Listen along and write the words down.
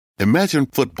Imagine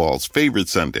football's favorite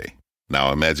Sunday.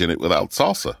 Now imagine it without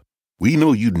salsa. We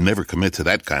know you'd never commit to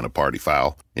that kind of party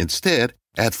foul. Instead,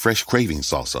 add fresh craving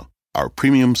salsa. Our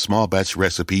premium small batch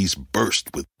recipes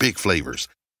burst with big flavors.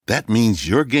 That means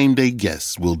your game day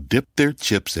guests will dip their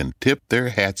chips and tip their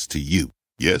hats to you.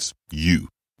 Yes, you.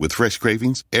 With Fresh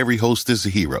Cravings, every host is a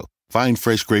hero. Find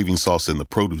Fresh Cravings sauce in the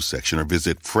produce section or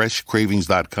visit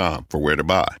freshcravings.com for where to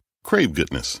buy. Crave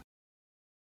goodness.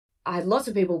 I had lots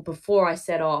of people before I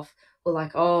set off were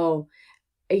like, "Oh,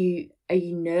 are you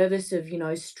nervous of,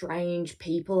 strange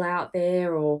people out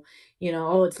there, or,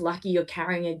 oh, it's lucky you're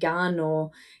carrying a gun, or,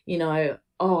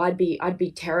 oh, I'd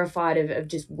be terrified of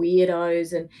just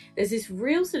weirdos." And there's this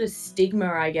real sort of stigma,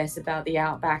 I guess, about the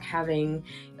outback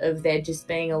of there just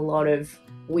being a lot of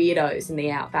weirdos in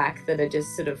the outback that are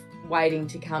just sort of waiting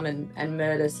to come and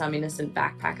murder some innocent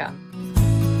backpacker.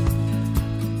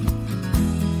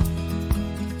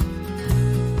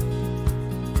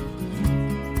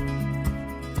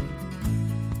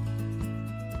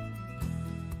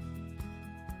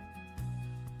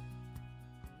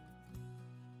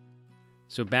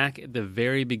 So back at the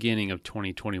very beginning of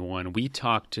 2021, we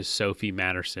talked to Sophie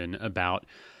Matterson about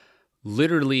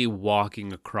literally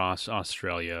walking across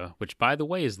Australia, which, by the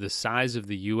way, is the size of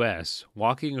the U.S.,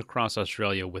 walking across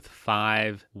Australia with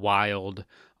 5 wild,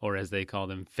 or as they call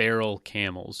them, feral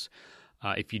camels.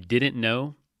 If you didn't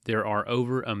know, there are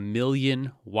over 1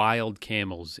 million wild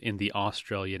camels in the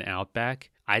Australian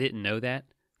Outback. I didn't know that.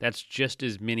 That's just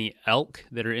as many elk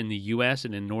that are in the U.S.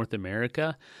 and in North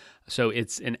America. So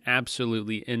it's an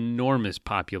absolutely enormous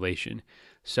population.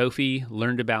 Sophie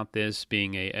learned about this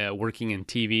being working in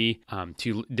TV,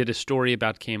 did a story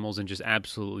about camels and just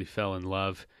absolutely fell in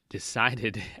love.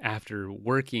 Decided after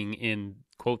working in,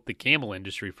 quote, the camel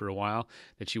industry for a while,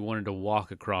 that she wanted to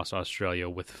walk across Australia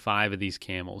with 5 of these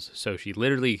camels. So she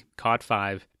literally caught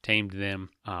 5, tamed them,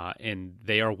 and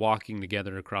they are walking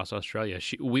together across Australia.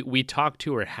 We talked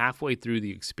to her halfway through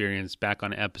the experience back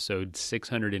on episode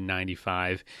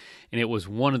 695, and it was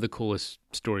one of the coolest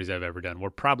stories I've ever done. We're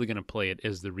probably going to play it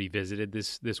as the revisited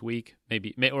this week,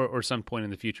 maybe or some point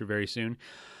in the future very soon.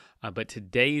 But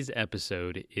today's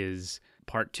episode is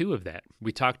part 2 of that.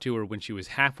 We talked to her when she was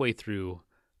halfway through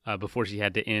before she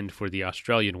had to end for the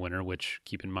Australian winter, which,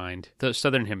 keep in mind, the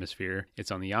Southern Hemisphere,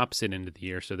 it's on the opposite end of the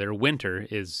year, so their winter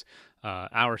is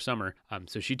our summer.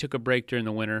 So she took a break during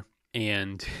the winter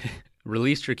and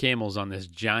released her camels on this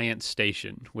giant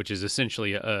station, which is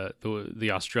essentially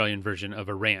the Australian version of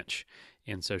a ranch.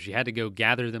 And so she had to go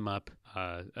gather them up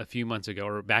a few months ago,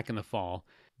 or back in the fall,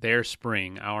 their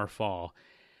spring, our fall,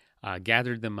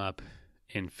 gathered them up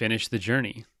and finished the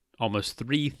journey. Almost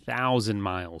 3,000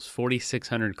 miles,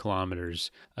 4,600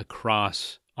 kilometers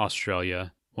across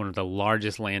Australia, one of the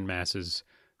largest land masses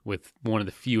with one of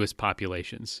the fewest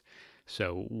populations.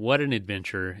 So what an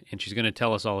adventure, and she's going to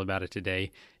tell us all about it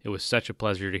today. It was such a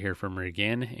pleasure to hear from her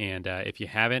again, and if you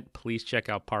haven't, please check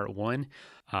out part 1.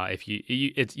 If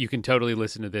you can totally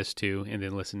listen to this too, and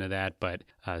then listen to that. But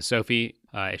Sophie,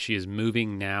 she is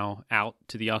moving now out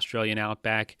to the Australian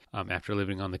Outback after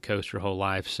living on the coast her whole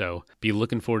life. So be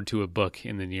looking forward to a book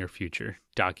in the near future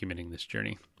documenting this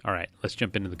journey. All right, let's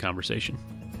jump into the conversation.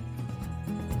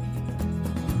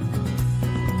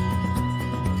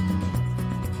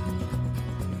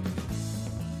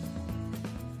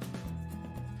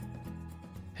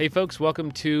 Hey folks,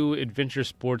 welcome to Adventure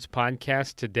Sports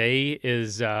Podcast. Today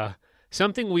is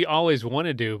something we always want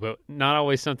to do, but not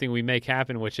always something we make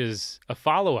happen, which is a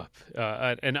follow-up,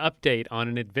 an update on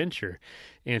an adventure.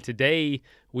 And today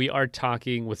we are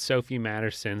talking with Sophie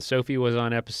Matterson. Sophie was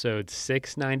on episode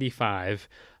 695,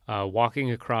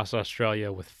 walking across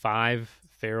Australia with 5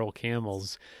 feral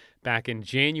camels back in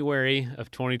January of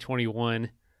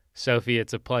 2021. Sophie,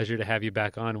 it's a pleasure to have you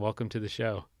back on. Welcome to the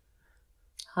show.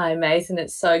 Hi, Mason.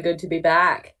 It's so good to be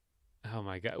back. Oh,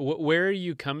 my God. Where are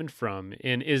you coming from,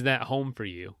 and is that home for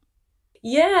you?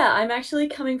 Yeah, I'm actually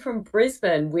coming from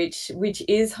Brisbane, which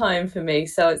is home for me.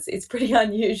 So it's pretty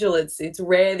unusual. It's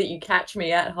rare that you catch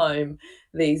me at home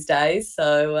these days.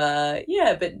 So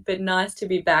yeah, but nice to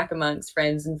be back amongst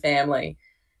friends and family.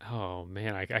 Oh,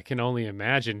 man, I can only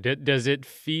imagine. Does it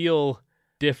feel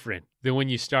different than when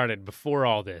you started before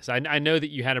all this? I know that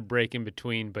you had a break in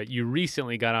between, but you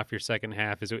recently got off your second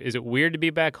half. Is it weird to be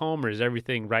back home, or is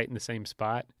everything right in the same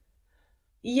spot?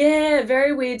 Yeah,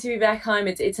 very weird to be back home.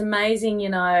 It's amazing,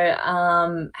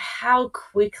 how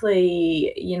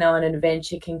quickly, an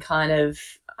adventure can kind of,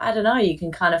 I don't know, you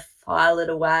can kind of file it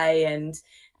away and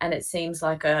it seems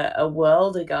like a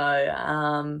world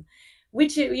ago.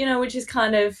 Which is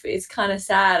kind of, it's kind of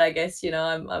sad, I guess.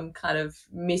 I'm kind of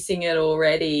missing it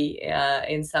already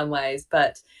in some ways,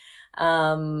 but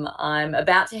I'm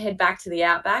about to head back to the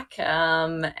Outback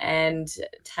and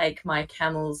take my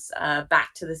camels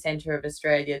back to the centre of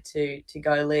Australia to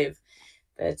go live.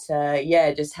 But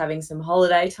yeah, just having some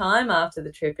holiday time after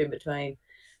the trip in between.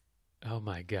 Oh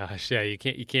my gosh. Yeah, you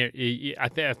can't, I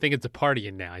think it's a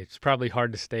partying now. It's probably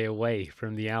hard to stay away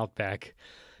from the Outback.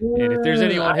 And if there's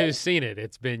anyone who's seen it,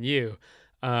 it's been you.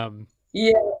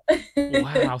 Yeah.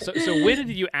 Wow. So when did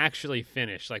you actually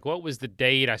finish? Like, what was the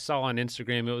date? I saw on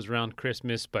Instagram it was around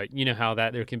Christmas, but you know how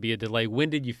that there can be a delay. When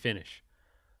did you finish?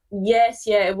 Yes,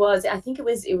 yeah, it was. I think it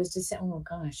was December. Oh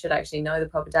God, I should actually know the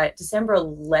proper date. December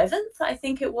 11th, I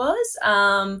think it was.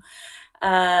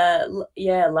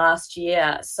 Yeah, last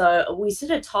year. So we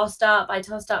sort of tossed up. I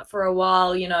tossed up for a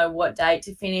while, what date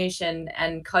to finish, and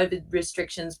COVID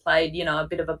restrictions played, a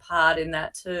bit of a part in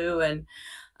that too. And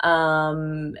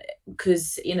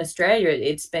because in Australia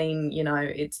it's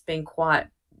been quite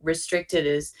restricted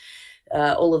as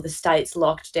all of the states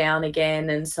locked down again.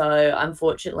 And so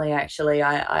unfortunately, actually,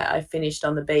 I finished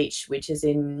on the beach, which is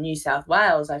in New South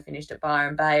Wales. I finished at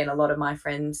Byron Bay, and a lot of my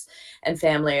friends and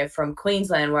family are from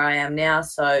Queensland, where I am now.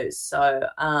 So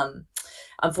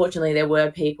unfortunately, there were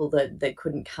people that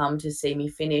couldn't come to see me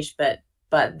finish, but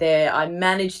there I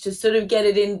managed to sort of get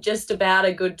it in just about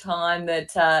a good time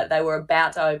that they were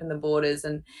about to open the borders,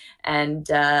 and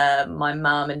my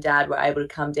mum and dad were able to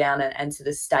come down and sort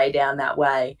of stay down that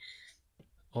way.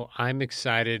 Well, I'm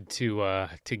excited to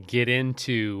get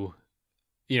into,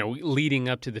 leading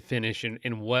up to the finish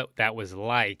and what that was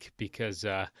like, because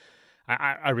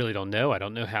I really don't know. I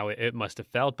don't know how it must have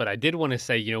felt, but I did want to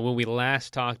say, when we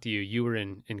last talked to you, you were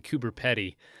in Coober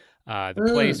Pedy,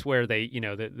 the place where they,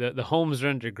 the homes are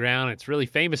underground. It's really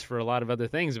famous for a lot of other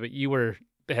things, but you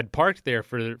had parked there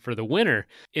for the winter,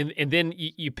 and then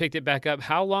you picked it back up.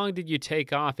 How long did you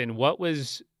take off, and what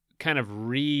was kind of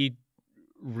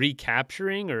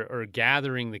recapturing or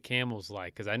gathering the camels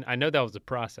like? Because I know that was a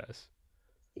process.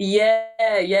 Yeah,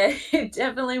 it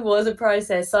definitely was a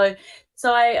process. So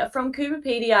I from Coober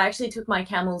Pedy, I actually took my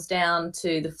camels down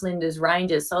to the Flinders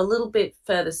Ranges, so a little bit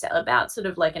further south, about sort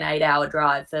of like an 8-hour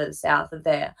drive further south of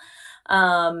there.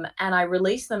 And I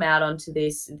released them out onto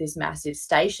this massive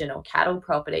station or cattle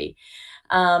property.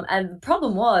 And the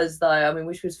problem was, though, I mean,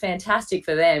 which was fantastic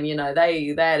for them,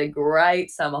 they had a great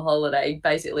summer holiday,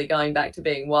 basically going back to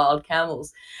being wild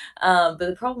camels. But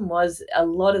the problem was a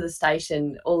lot of the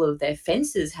station, all of their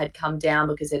fences had come down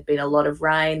because there'd been a lot of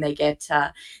rain. They get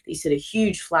these sort of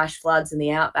huge flash floods in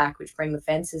the outback, which bring the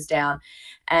fences down.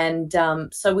 And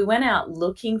so we went out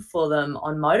looking for them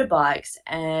on motorbikes.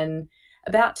 And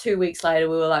about 2 weeks later,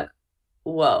 we were like,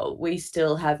 whoa, we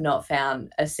still have not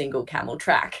found a single camel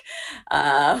track.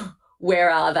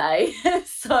 Where are they?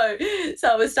 so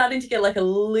I was starting to get like a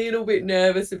little bit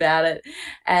nervous about it,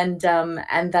 and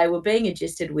they were being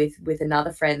adjusted with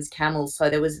another friend's camels. So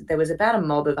there was about a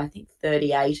mob of, I think,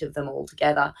 38 of them all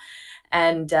together.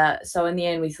 And so in the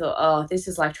end, we thought, oh, this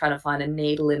is like trying to find a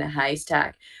needle in a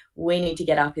haystack. We need to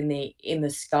get up in the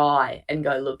sky and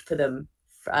go look for them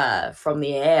from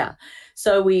the air.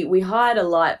 So we hired a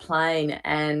light plane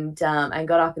and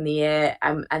got up in the air,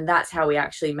 and that's how we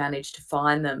actually managed to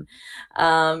find them.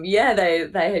 Yeah, they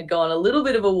had gone a little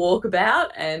bit of a walkabout,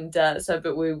 and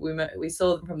but we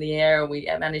saw them from the air, and we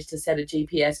managed to set a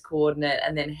GPS coordinate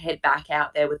and then head back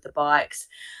out there with the bikes.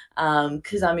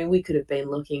 Because I mean, we could have been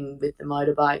looking with the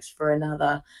motorbikes for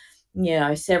another,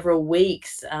 several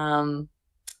weeks.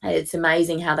 It's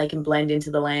amazing how they can blend into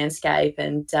the landscape,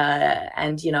 and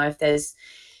if there's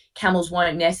camels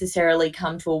won't necessarily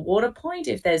come to a water point.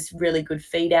 If there's really good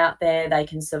feed out there, they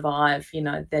can survive.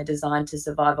 They're designed to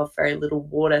survive off very little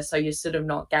water, so you're sort of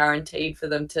not guaranteed for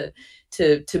them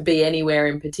to be anywhere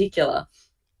in particular.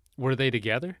 Were they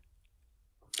together?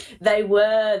 They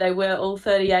were all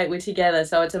 38 were together.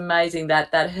 So it's amazing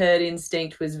that herd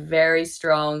instinct was very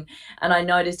strong. And I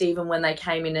noticed even when they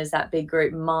came in as that big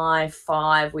group, my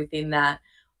 5 within that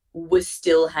was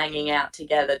still hanging out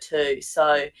together too.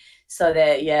 So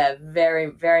they're, yeah,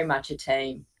 very, very much a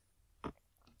team.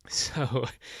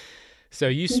 So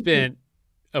you spent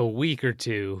a week or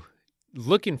two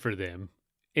looking for them.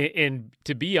 And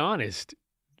to be honest,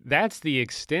 that's the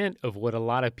extent of what a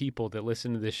lot of people that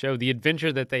listen to the show, the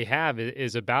adventure that they have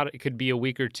is about. It could be a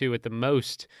week or two at the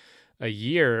most, a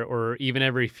year, or even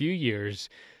every few years.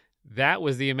 That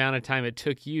was the amount of time it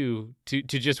took you to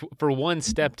just for one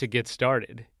step to get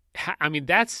started. I mean,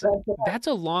 that's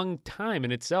a long time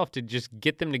in itself to just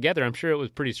get them together. I'm sure it was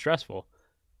pretty stressful.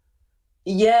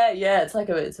 Yeah. It's like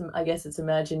I guess it's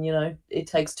imagine, it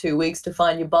takes 2 weeks to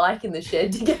find your bike in the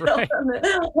shed to get Right. on an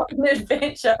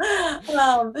adventure.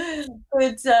 Um,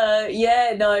 but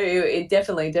yeah, no, it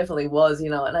definitely was,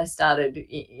 and I started,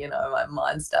 my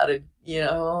mind started,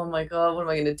 oh my God, what am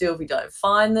I going to do if we don't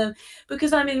find them?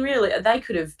 Because I mean, really, they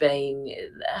could have been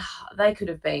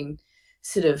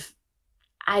sort of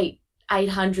eight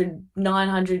 800,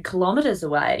 900 kilometers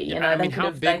away. Yeah, I They mean, could how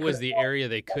have they big could was the area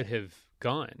they could have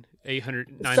gone? 800,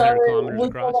 So 900 kilometers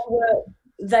across?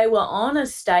 they were on a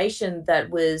station that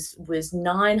was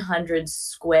 900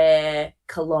 square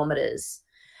kilometers.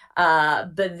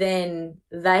 But then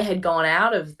they had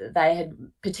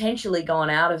potentially gone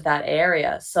out of that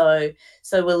area. So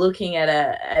we're looking at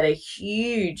a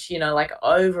huge, like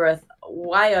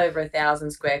way over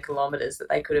 1,000 square kilometers that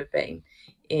they could have been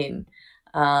in.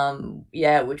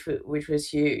 Yeah, which was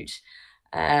huge.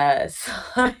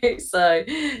 So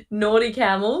naughty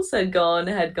camels had gone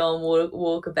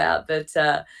walkabout,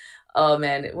 but oh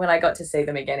man, when I got to see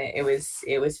them again, it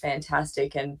was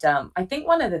fantastic. And I think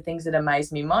one of the things that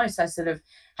amazed me most, I sort of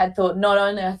had thought, not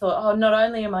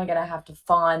only am I going to have to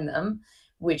find them,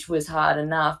 which was hard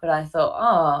enough, but I thought,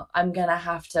 oh, I'm going to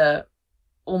have to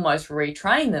almost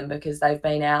retrain them because they've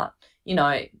been out,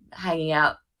 hanging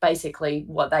out basically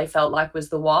what they felt like was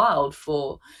the wild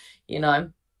for,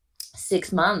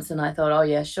 6 months. And I thought, oh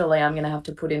yeah, surely I'm going to have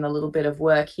to put in a little bit of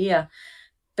work here.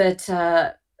 But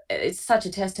it's such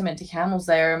a testament to camels.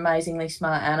 They're amazingly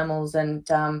smart animals, and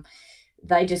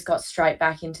they just got straight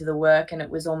back into the work, and it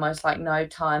was almost like no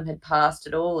time had passed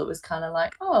at all. It was kind of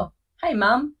like, oh, hey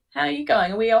mum, how are you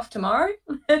going? Are we off tomorrow?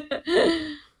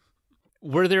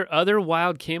 Were there other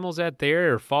wild camels out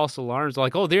there, or false alarms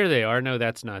like, oh, there they are? No,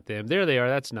 that's not them. There they are.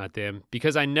 That's not them.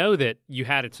 Because I know that you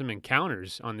had some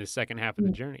encounters on this second half of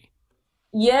the journey.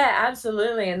 Yeah,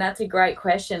 absolutely, and that's a great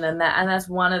question, and that's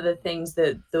one of the things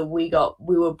that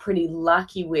we were pretty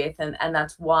lucky with, and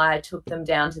that's why I took them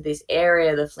down to this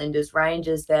area, the Flinders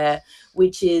Ranges there,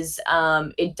 which is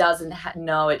it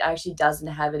actually doesn't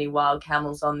have any wild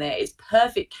camels on there. It's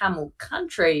perfect camel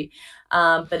country,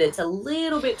 but it's a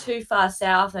little bit too far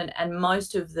south, and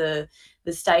most of the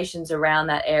stations around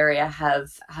that area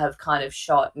have kind of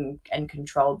shot and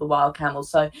controlled the wild camels.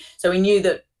 So we knew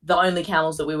that the only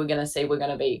camels that we were going to see were going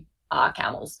to be our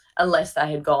camels, unless they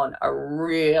had gone a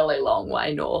really long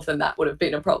way north, and that would have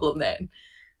been a problem then.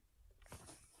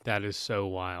 That is so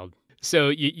wild. So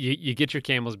you get your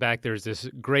camels back. There's this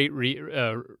great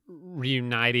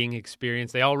reuniting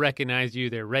experience. They all recognize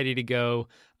you. They're ready to go.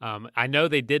 I know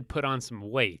they did put on some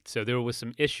weight, so there was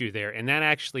some issue there. And that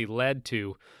actually led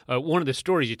to one of the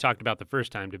stories you talked about the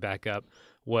first time, to back up,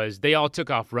 was they all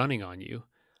took off running on you.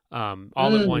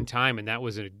 All at one time, and that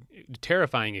was a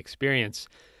terrifying experience.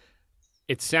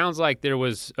 It sounds like there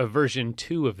was a version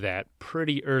 2 of that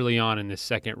pretty early on in the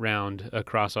second round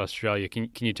across Australia. Can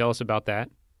you tell us about that?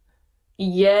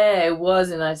 Yeah, it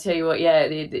was, and I tell you what, yeah,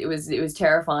 it was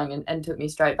terrifying, and took me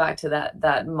straight back to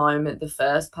that moment, the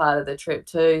first part of the trip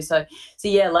too. So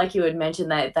yeah, like you had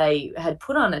mentioned, they had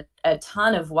put on a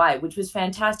ton of weight, which was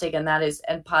fantastic, and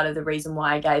part of the reason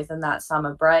why I gave them that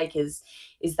summer break is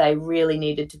they really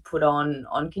needed to put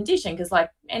on condition, because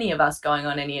like any of us going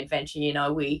on any adventure,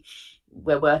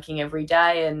 we're working every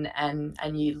day,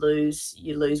 and you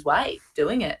lose weight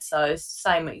doing it. So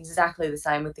exactly the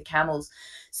same with the camels.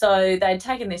 So they'd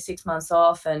taken their 6 months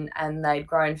off, and they'd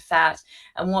grown fat.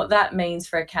 And what that means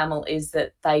for a camel is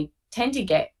that they tend to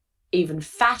get even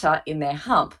fatter in their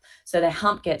hump. So their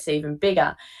hump gets even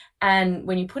bigger. And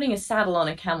when you're putting a saddle on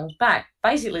a camel's back,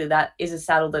 basically that is a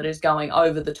saddle that is going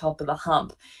over the top of the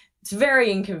hump. It's very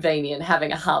inconvenient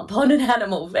having a hump on an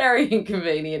animal. Very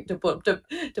inconvenient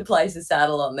to place a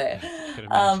saddle on there.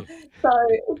 So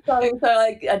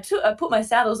like I put my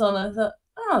saddles on, and I thought,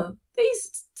 oh,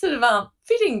 these sort of aren't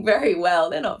fitting very well.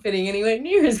 They're not fitting anywhere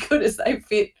near as good as they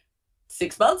fit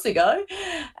 6 months ago.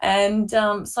 And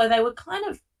so they were kind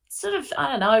of sort of,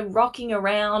 I don't know, rocking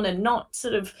around and not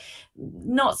sitting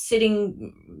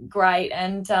great.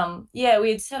 And yeah, we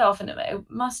had set off, and it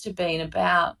must have been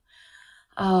about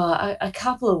a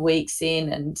couple of weeks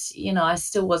in, and I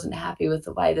still wasn't happy with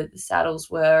the way that the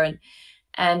saddles were,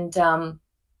 and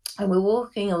we're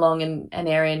walking along an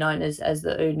area known as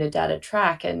the Oodnadatta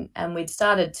track, and we'd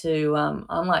started to,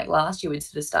 unlike last year, we'd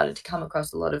sort of started to come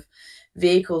across a lot of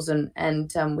vehicles,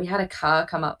 and we had a car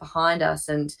come up behind us,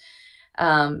 and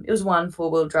it was one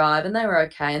four-wheel drive, and they were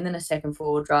okay, and then a second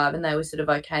four-wheel drive, and they were sort of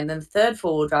okay, and then the third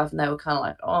four-wheel drive, and they were kind of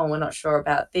like, oh, we're not sure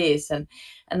about this, and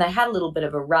they had a little bit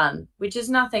of a run, which is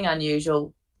nothing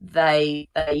unusual. They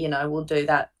will do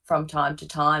that from time to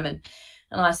time, and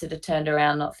I sort of turned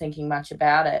around, not thinking much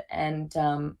about it, and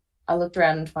I looked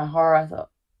around into my horror. I thought,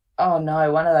 oh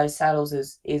no, one of those saddles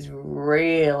is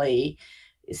really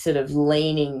sort of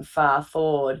leaning far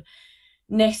forward.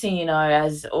 Next thing you know,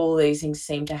 as all these things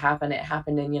seem to happen, it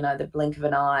happened in, the blink of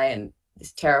an eye and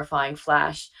this terrifying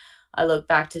flash. I look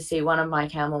back to see one of my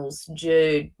camels,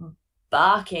 Jude,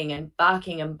 barking and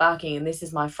barking and barking, and this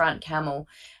is my front camel,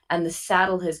 and the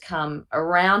saddle has come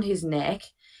around his neck.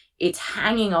 It's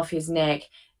hanging off his neck.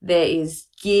 There is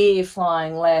gear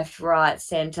flying left, right,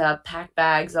 center, pack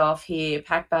bags off here,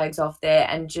 pack bags off there,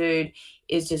 and Jude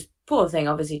is just, poor thing,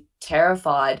 obviously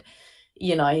terrified.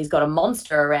 He's got a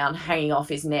monster around hanging off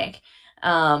his neck,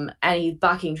 and he's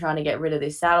bucking trying to get rid of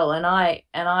this saddle. And I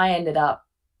ended up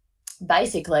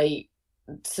basically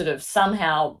sort of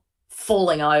somehow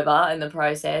falling over in the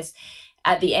process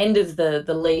at the end of the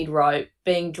lead rope,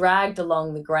 being dragged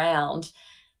along the ground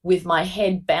with my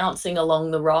head bouncing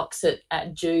along the rocks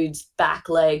at Jude's back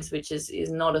legs, which is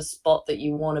not a spot that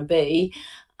you want to be,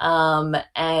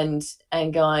 and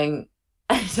going.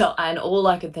 And all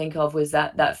I could think of was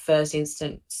that first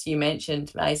instance you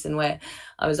mentioned, Mason, where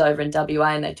I was over in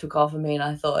WA and they took off of me, and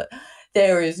I thought,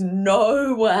 there is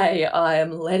no way I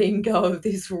am letting go of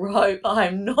this rope.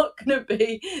 I'm not going to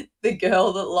be the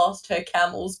girl that lost her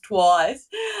camels twice.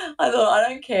 I thought, I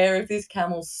don't care if this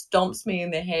camel stomps me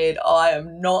in the head, I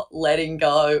am not letting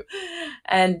go.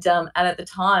 And at the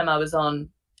time I was on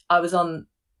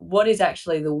what is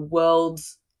actually the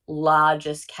world's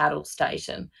largest cattle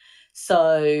station.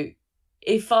 So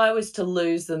if I was to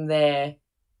lose them there,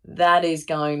 that is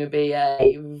going to be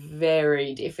a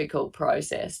very difficult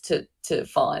process to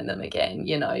find them again,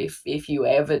 if you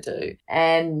ever do.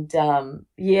 And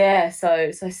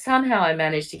so somehow I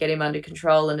managed to get him under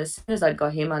control, and as soon as I'd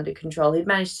got him under control, he'd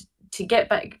managed to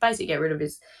basically get rid of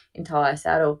his entire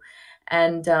saddle.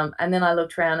 And then I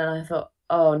looked around and I thought,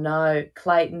 oh no,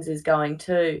 Clayton's is going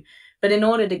too. But in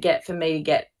order for me to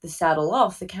get the saddle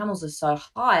off, the camels are so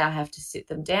high, I have to sit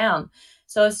them down.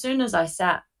 So as soon as I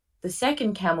sat the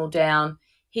second camel down,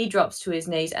 he drops to his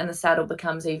knees and the saddle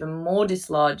becomes even more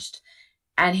dislodged,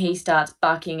 and he starts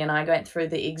bucking, and I went through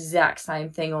the exact same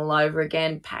thing all over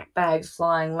again, pack bags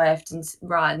flying left and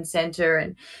right and center,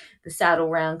 and the saddle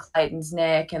round Clayton's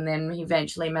neck, and then he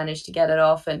eventually managed to get it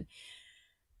off. And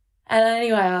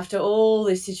anyway, after all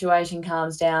this situation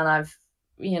calms down, I've,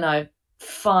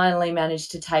 finally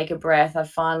managed to take a breath. I've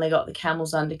finally got the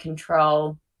camels under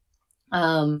control.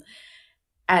 And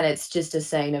it's just a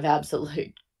scene of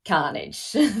absolute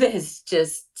carnage. There's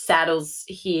just saddles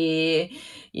here,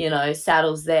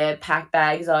 saddles there, pack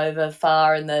bags over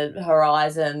far in the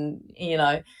horizon,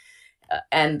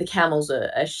 and the camels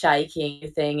are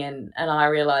shaking thing. And I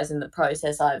realise in the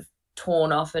process I've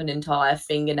torn off an entire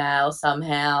fingernail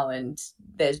somehow, and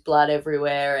there's blood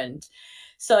everywhere. And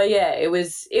so, yeah, it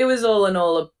was all in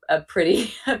all a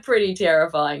pretty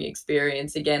terrifying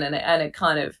experience again. And it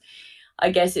kind of, I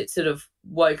guess it sort of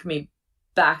woke me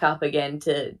back up again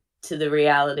to the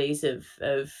realities of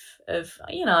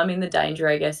the danger,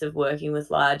 I guess, of working with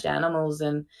large animals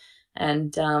and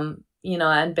being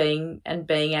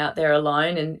out there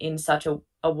alone in such a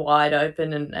wide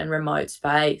open and remote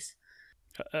space.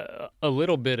 A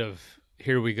little bit of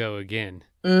here we go again.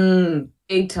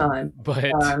 Big time.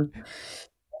 But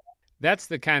that's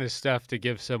the kind of stuff to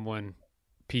give someone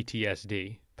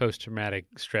PTSD, post-traumatic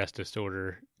stress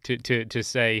disorder, to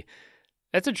say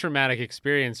that's a traumatic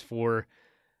experience for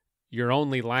your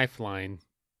only lifeline.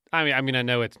 I mean, I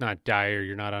know it's not dire,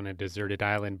 you're not on a deserted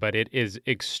island, but it is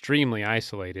extremely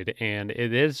isolated, and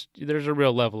there's a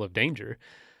real level of danger.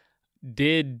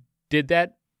 Did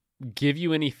that give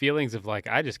you any feelings of like,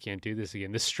 I just can't do this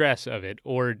again, the stress of it?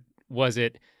 Or was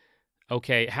it,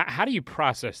 okay, how do you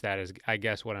process that is, I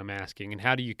guess, what I'm asking, and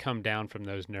how do you come down from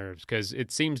those nerves? Because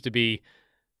it seems to be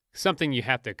something you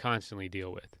have to constantly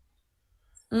deal with.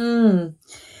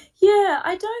 Yeah,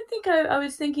 I don't think I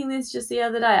was thinking this just the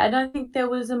other day. I don't think there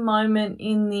was a moment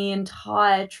in the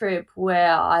entire trip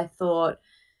where I thought,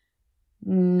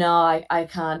 no, I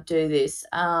can't do this.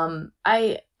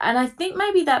 I think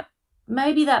maybe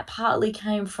that partly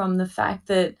came from the fact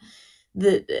that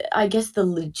I guess the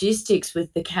logistics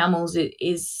with the camels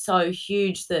is so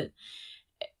huge that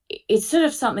it's sort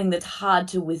of something that's hard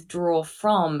to withdraw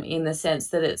from, in the sense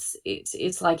that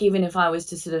it's like, even if I was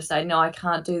to sort of say, no, I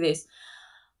can't do this,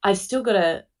 I've still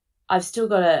got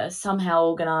to somehow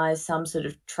organise some sort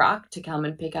of truck to come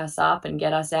and pick us up and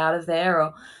get us out of there,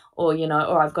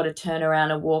 or I've got to turn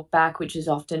around and walk back, which is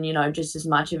often, just as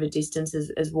much of a distance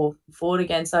as walking forward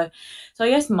again. So I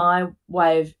guess my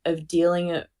way of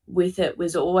dealing with it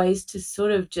was always to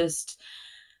sort of just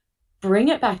bring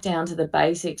it back down to the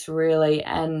basics, really,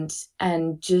 and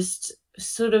just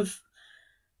sort of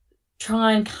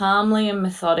try and calmly and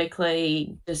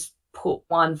methodically just put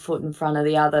one foot in front of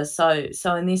the other. So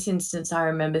in this instance, I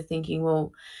remember thinking,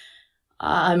 well,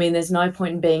 I mean, there's no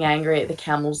point in being angry at the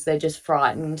camels. They're just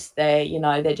frightened.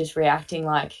 They're just reacting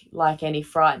like any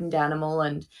frightened animal.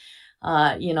 And,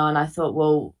 and I thought,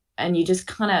 well, and you just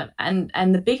kind of,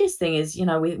 and the biggest thing is,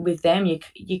 with them,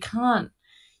 you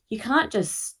can't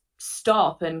just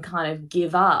stop and kind of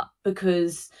give up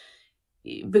because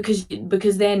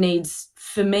their needs,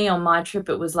 for me on my trip,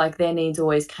 it was like their needs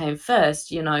always came first.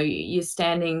 You're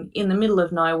standing in the middle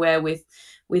of nowhere with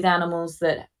animals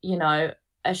that,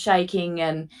 are shaking,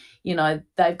 and,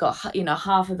 they've got,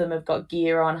 half of them have got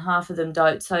gear on, half of them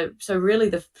don't. So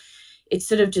really it's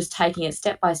sort of just taking it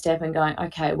step by step and going,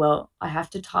 okay, well, I have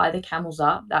to tie the camels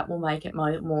up. That will make it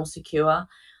more secure.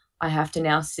 I have to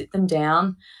now sit them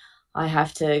down. I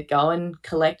have to go and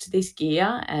collect this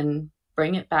gear and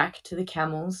bring it back to the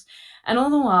camels. And all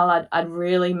the while, I'd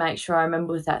really make sure, I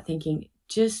remember with that thinking,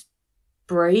 just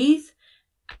breathe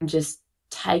and just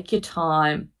take your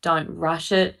time. Don't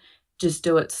rush it. Just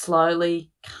do it slowly,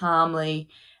 calmly,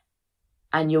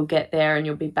 and you'll get there and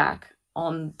you'll be back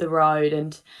on the road.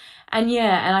 And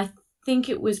I think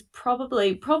it was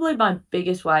probably my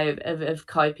biggest way of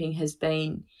coping has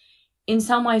been, in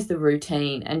some ways, the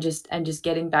routine, and just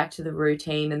getting back to the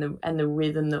routine and the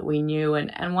rhythm that we knew.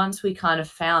 And once we kind of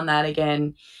found that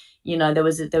again, there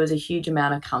was a huge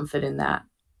amount of comfort in that.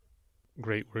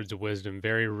 Great words of wisdom.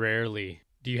 Very rarely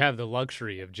do you have the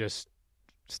luxury of just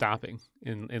stopping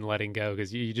and letting go,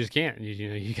 because you just can't.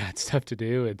 You got stuff to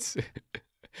do. It's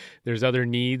there's other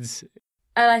needs.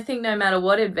 And I think no matter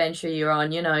what adventure you're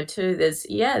on, too, there's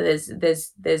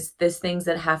things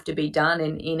that have to be done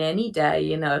in any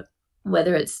day,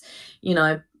 whether it's,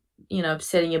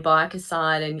 setting your bike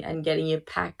aside and getting your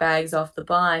pack bags off the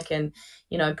bike and,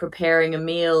 preparing a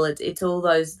meal. It's all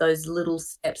those little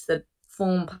steps that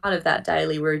form part of that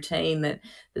daily routine that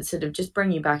sort of just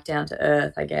bring you back down to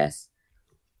earth, I guess.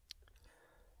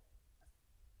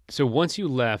 So once you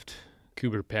left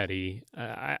Coober Pedy,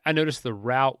 I noticed the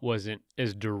route wasn't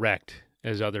as direct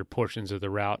as other portions of the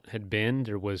route had been.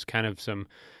 There was kind of some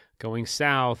going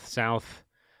south,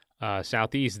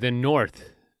 southeast, then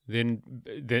north, then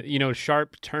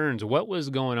sharp turns. What was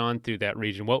going on through that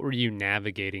region? What were you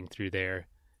navigating through there,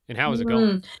 and how was it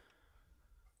going?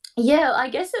 Yeah, I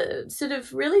guess sort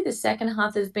of really the second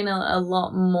half there's been a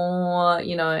lot more,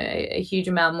 a huge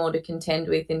amount more to contend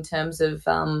with in terms of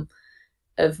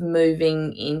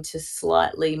moving into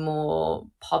slightly more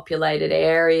populated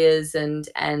areas, and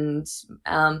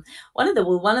one of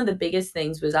the biggest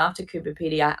things was after Coober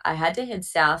Pedy, I had to head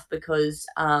south because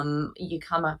you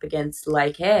come up against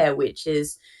Lake Eyre, which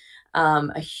is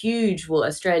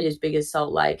Australia's biggest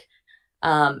salt lake,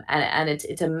 and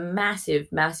it's a massive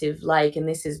lake, and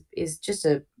this is just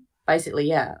basically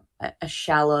a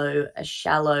shallow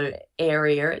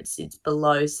area. It's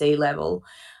below sea level.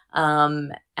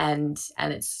 And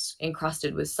it's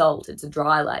encrusted with salt. It's a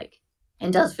dry lake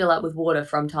and does fill up with water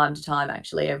from time to time,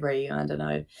 actually, every,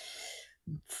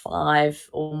 5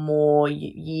 or more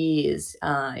years,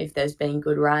 if there's been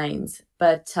good rains.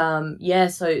 But, so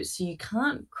you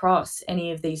can't cross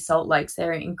any of these salt lakes.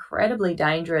 They're incredibly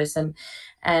dangerous and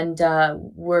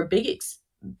were a big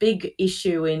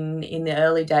issue in the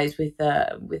early days with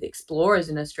explorers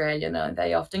in Australia.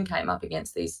 They often came up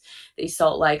against these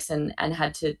salt lakes and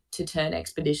had to turn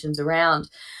expeditions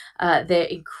around. They're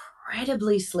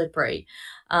incredibly slippery,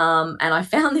 and I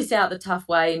found this out the tough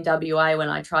way in WA when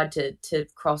I tried to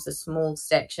cross a small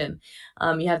section.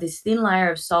 You have this thin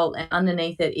layer of salt, and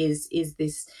underneath it is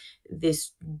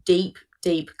this deep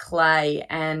clay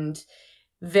and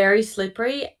very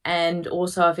slippery, and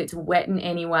also if it's wet in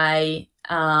any way,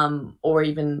 or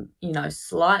even,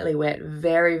 slightly wet,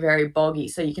 very, very boggy.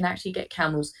 So you can actually get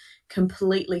camels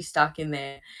completely stuck in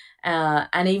there.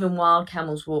 And even wild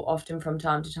camels will often from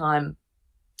time to time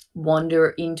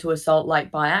wander into a salt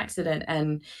lake by accident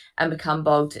and become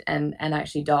bogged and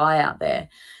actually die out there.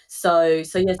 So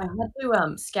yes, I had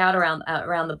to scout around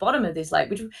the bottom of this lake,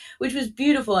 which was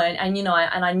beautiful, and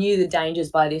I knew the dangers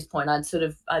by this point. I'd sort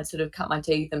of cut my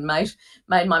teeth and made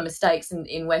my mistakes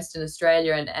in Western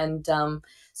Australia, and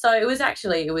so it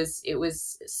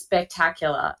was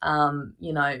spectacular,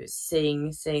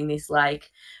 seeing this lake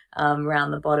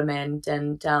around the bottom end,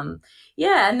 and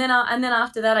then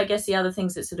after that, I guess the other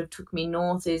things that sort of took me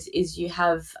north is you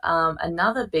have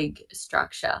another big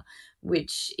structure,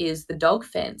 which is the dog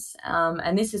fence,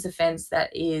 and this is a fence that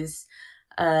is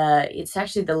it's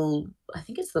actually I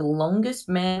think it's the longest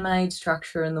man-made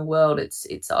structure in the world.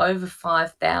 It's over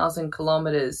 5,000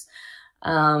 kilometers,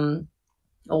 or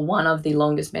one of the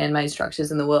longest man-made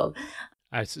structures in the world.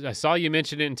 I saw you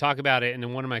mention it and talk about it, and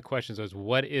then one of my questions was,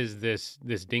 what is this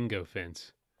dingo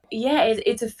fence? Yeah,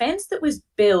 it's a fence that was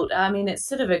built. I mean, it's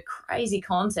sort of a crazy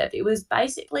concept. It was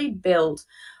basically built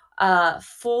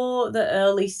for the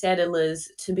early settlers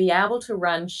to be able to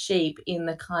run sheep in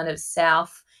the kind of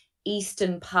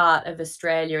southeastern part of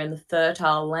Australia in the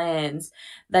fertile lands.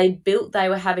 They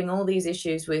were having all these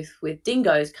issues with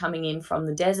dingoes coming in from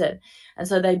the desert. And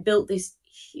so they built this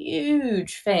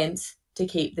huge fence to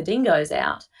keep the dingoes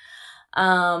out.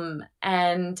 And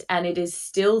it is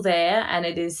still there, and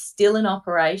it is still in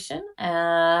operation,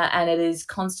 and it is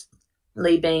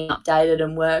constantly being updated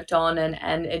and worked on,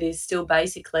 and it is still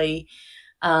basically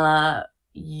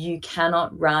you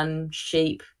cannot run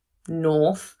sheep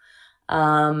north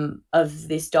of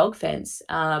this dog fence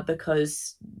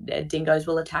because dingoes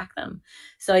will attack them.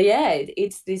 So yeah,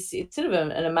 it's sort of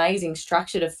an amazing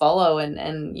structure to follow,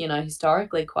 and you know,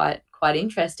 historically quite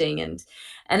interesting, and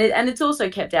it's also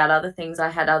kept out other things. I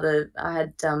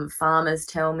had farmers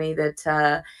tell me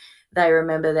that they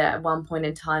remember that at one point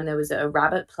in time there was a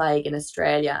rabbit plague in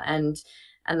Australia, and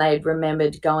they'd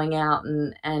remembered going out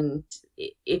and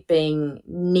it being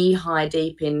knee-high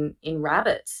deep in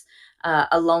rabbits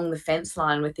along the fence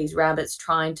line, with these rabbits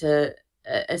trying to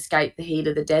escape the heat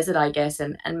of the desert, I guess,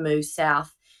 and move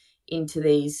south into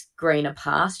these greener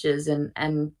pastures,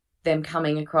 and them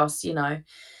coming across, you know,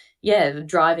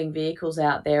 driving vehicles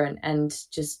out there and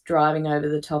just driving over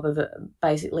the top of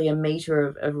basically a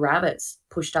meter of rabbits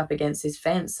pushed up against this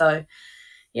fence. So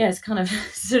yeah, it's kind of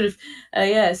sort of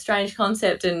a strange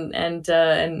concept and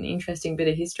an interesting bit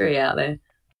of history out there.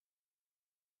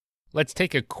 Let's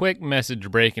take a quick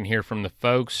message break and hear from the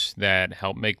folks that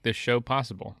help make this show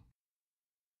possible.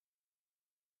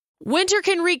 Winter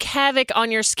can wreak havoc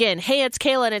on your skin. Hey, it's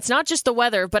Kayla, and it's not just the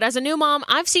weather, but as a new mom,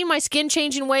 I've seen my skin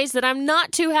change in ways that I'm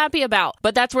not too happy about.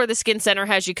 But that's where the Skin Center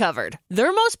has you covered.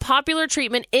 Their most popular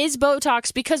treatment is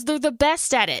Botox because they're the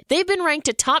best at it. They've been ranked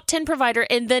a top 10 provider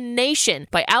in the nation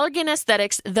by Allergan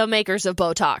Aesthetics, the makers of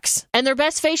Botox. And their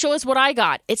best facial is what I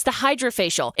got. It's the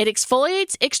HydraFacial. It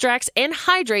exfoliates, extracts, and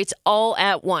hydrates all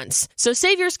at once. So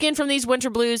save your skin from these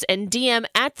winter blues and DM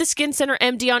at the Skin Center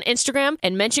MD on Instagram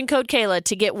and mention code Kayla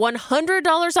to get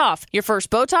 $100 off your first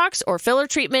Botox or filler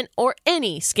treatment or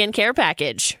any skincare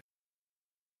package.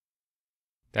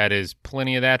 That is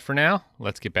plenty of that for now.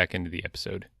 Let's get back into the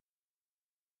episode.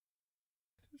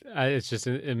 It's just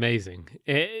amazing.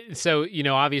 So, you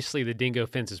know, obviously the dingo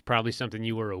fence is probably something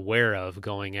you were aware of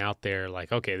going out there.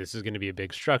 Like, okay, this is going to be a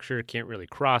big structure. Can't really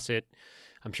cross it.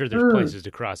 I'm sure there's places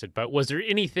to cross it. But was there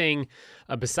anything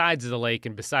besides the lake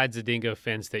and besides the dingo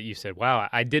fence that you said, wow,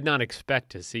 I did not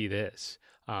expect to see this?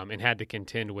 And had to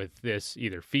contend with this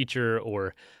either feature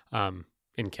or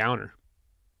encounter?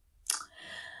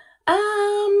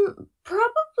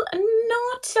 Probably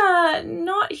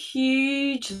not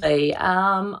hugely.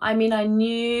 I mean, I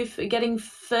knew getting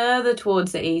further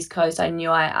towards the east coast, I knew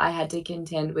I had to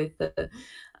contend with the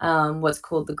what's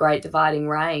called the Great Dividing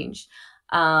Range,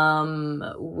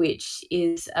 which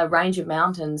is a range of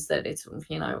mountains that it's,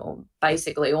 you know,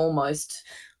 basically almost,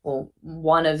 well,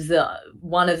 one of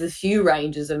the few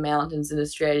ranges of mountains in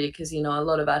Australia, because, you know, a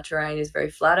lot of our terrain is very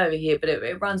flat over here, but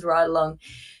it runs right along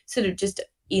sort of just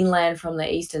inland from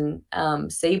the eastern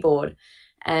seaboard.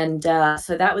 And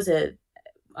so that was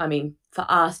for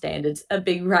our standards, a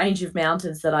big range of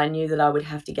mountains that I knew that I would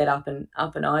have to get up and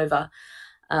over.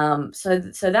 So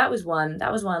that was one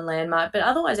landmark. But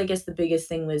otherwise, I guess the biggest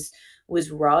thing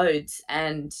was roads,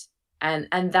 and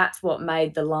that's what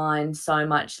made the line so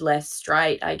much less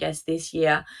straight, I guess, this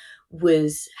year,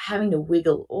 was having to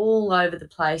wiggle all over the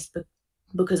place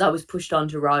because I was pushed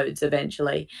onto roads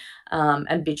eventually,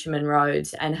 and bitumen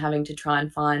roads, and having to try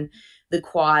and find the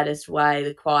quietest way,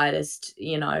 the quietest,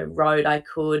 you know, road I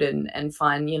could, and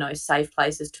find, you know, safe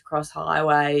places to cross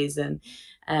highways and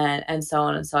so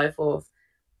on and so forth.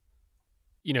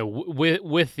 You know,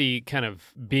 with the kind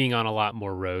of being on a lot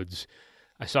more roads,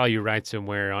 I saw you write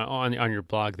somewhere on your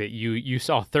blog that you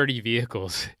saw 30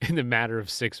 vehicles in the matter of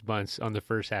 6 months on the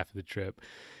first half of the trip.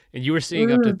 And you were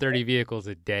seeing up to 30 vehicles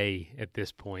a day at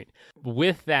this point.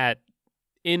 With that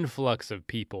influx of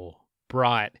people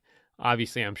brought,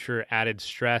 obviously, I'm sure, added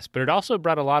stress, but it also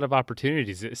brought a lot of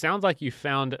opportunities. It sounds like you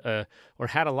found or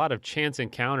had a lot of chance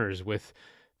encounters with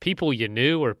people you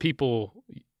knew or people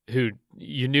who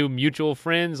you knew, mutual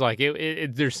friends. Like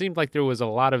there seemed like there was a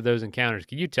lot of those encounters.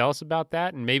 Can you tell us about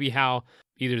that and maybe how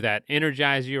either that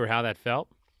energized you or how that felt?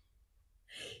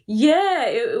 Yeah,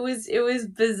 it was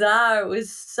bizarre. It was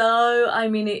so, I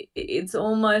mean, it's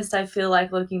almost, I feel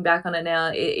like looking back on it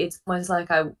now, it's almost like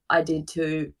I did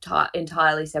two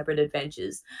entirely separate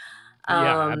adventures.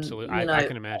 Yeah, absolutely. You know, I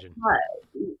can imagine.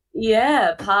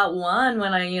 yeah, part one,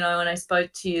 when I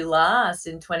spoke to you last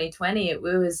in 2020, it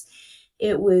was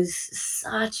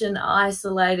such an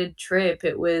isolated trip.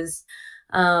 It was,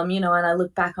 and I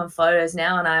look back on photos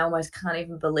now and I almost can't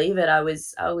even believe it. I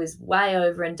was way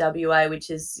over in WA,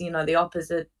 which is, the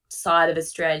opposite side of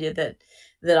Australia that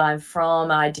I'm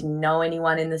from. I didn't know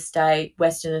anyone in the state.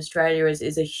 Western Australia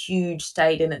is a huge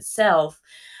state in itself.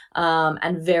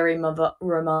 And very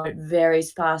remote, very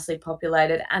sparsely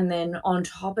populated. And then on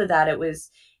top of that, it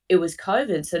was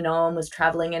COVID, so no one was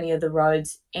traveling any of the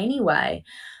roads anyway.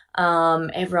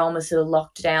 Everyone was sort of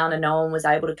locked down, and no one was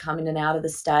able to come in and out of the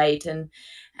state. And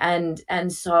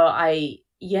so I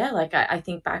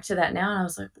think back to that now, and I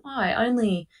was like, wow, I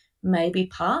only maybe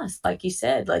passed, like you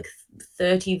said, like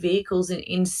 30 vehicles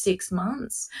in 6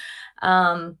 months.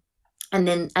 And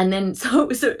then so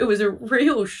it was a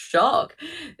real shock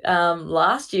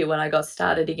last year when I got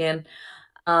started again.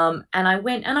 And I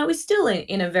went, and I was still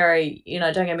in a very,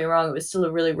 don't get me wrong, it was still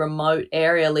a really remote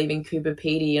area leaving Cooper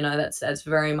Pedy, that's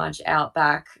very much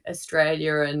outback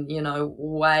Australia and,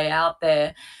 way out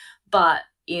there. But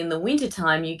in the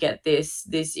wintertime, you get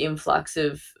this influx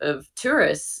of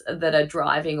tourists that are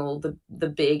driving all the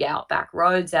big outback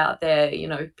roads out there,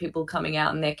 people coming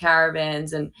out in their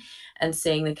caravans and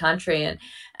seeing the country.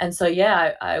 And so,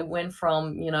 yeah, I went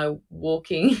from,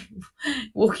 walking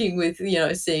with,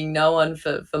 seeing no one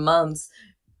for months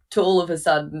to all of a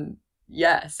sudden,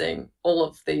 seeing all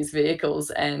of these vehicles.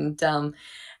 And yeah,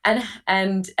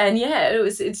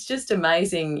 it's just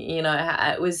amazing.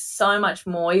 It was so much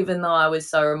more, even though I was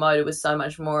so remote, it was so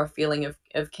much more a feeling of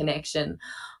connection.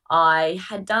 I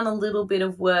had done a little bit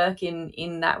of work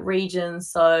in that region.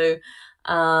 So,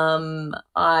 I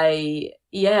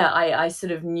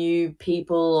sort of knew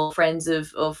people or friends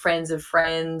of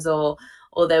friends, or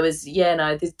there was,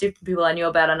 there's different people I knew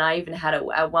about. And I even had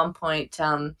at one point,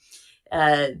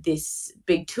 this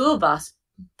big tour bus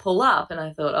pull up, and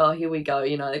I thought, oh, here we go.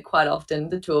 Quite often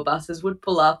the tour buses would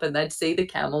pull up and they'd see the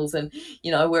camels, and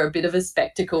we're a bit of a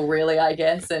spectacle, really, I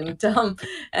guess. And so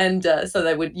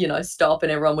they would stop,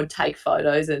 and everyone would take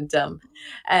photos. And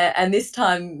this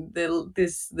time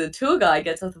the tour guy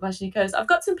gets off the bus and he goes, I've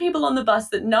got some people on the bus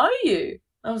that know you.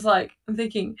 I was like, I'm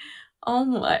thinking, oh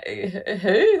my,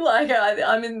 who? Like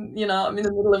I'm in the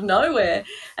middle of nowhere.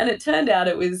 And it turned out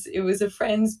it was a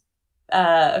friend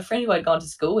who I'd gone to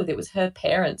school with. It was her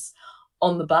parents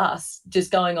on the bus just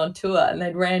going on tour, and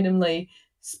they'd randomly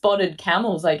spotted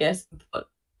camels, I guess. But,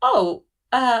 our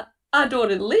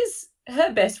daughter Liz,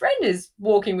 her best friend is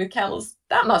walking with camels.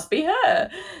 That must be her.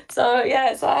 So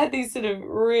I had these sort of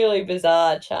really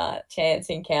bizarre chance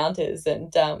encounters,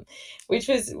 and which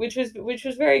was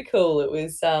very cool. It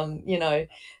was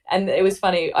and it was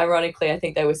funny. Ironically, I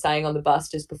think they were saying on the bus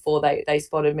just before they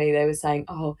spotted me, they were saying,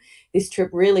 oh, this trip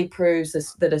really proves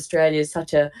that Australia is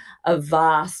such a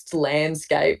vast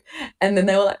landscape. And then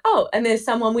they were like, oh, and there's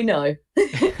someone we know.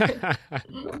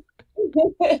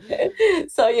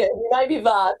 So yeah, we may be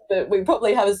vast, but we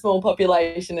probably have a small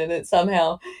population, and it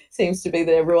somehow seems to be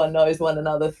that everyone knows one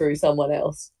another through someone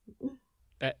else.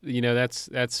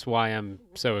 That's why I'm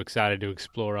so excited to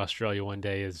explore Australia one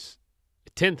day. Is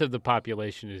a tenth of the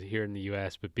population is here in the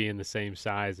U.S., but being the same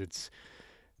size, it's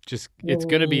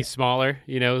going to be smaller,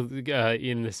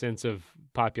 in the sense of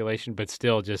population, but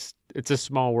still it's a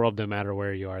small world no matter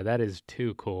where you are. That is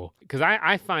too cool, because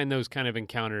I find those kind of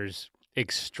encounters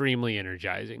extremely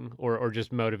energizing or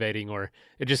just motivating, or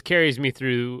it just carries me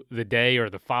through the day or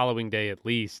the following day at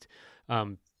least.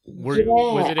 Was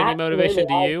it any motivation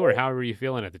to you, or how were you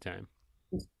feeling at the time?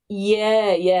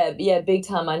 Yeah, big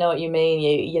time. I know what you mean.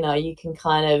 You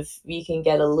can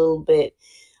get a little bit,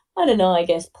 I don't know, I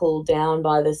guess as down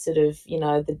by the sort of,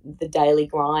 the daily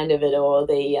grind of it, or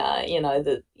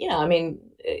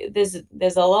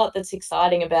there's a lot that's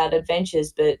exciting about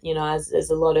adventures, but, as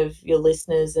a lot of your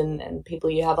listeners and people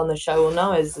you have on the show will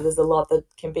know, there's a lot that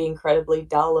can be incredibly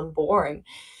dull and boring.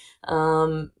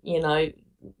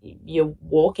 You're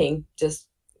walking just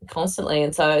constantly.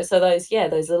 And so those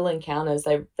little encounters,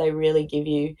 they really give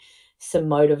you some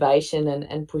motivation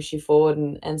and push you forward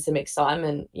and some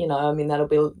excitement. That'll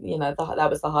be, that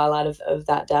was the highlight of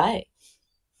that day.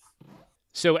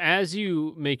 So as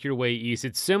you make your way east,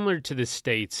 it's similar to the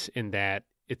States in that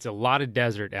it's a lot of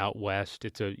desert out west.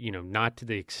 It's not to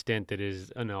the extent that it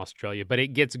is in Australia, but it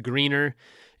gets greener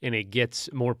and it gets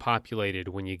more populated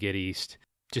when you get east,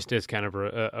 just as kind of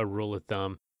a rule of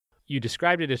thumb. You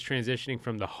described it as transitioning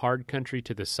from the hard country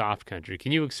to the soft country.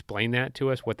 Can you explain that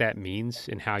to us, what that means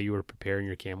and how you were preparing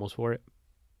your camels for it?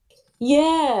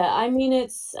 Yeah, I mean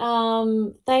it's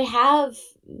they have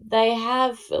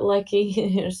like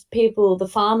people, the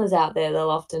farmers out there, they'll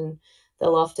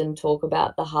often talk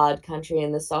about the hard country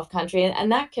and the soft country,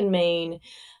 and that can mean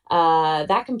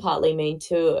that can partly mean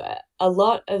too, a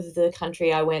lot of the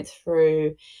country I went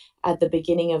through at the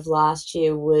beginning of last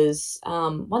year was,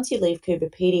 once you leave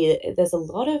Coober Pedy, there's a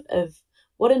lot of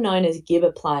what are known as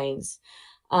gibber plains.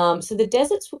 So the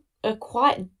deserts are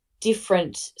quite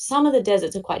different. Some of the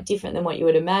deserts are quite different than what you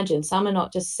would imagine. Some are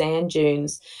not just sand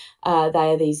dunes. They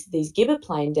are these gibber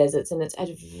plain deserts, and it's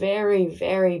a very,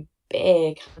 very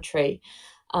bare country.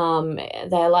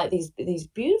 They're like these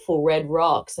beautiful red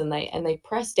rocks, and they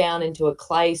press down into a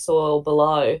clay soil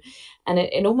below, and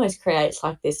it almost creates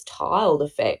like this tiled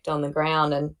effect on the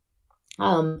ground.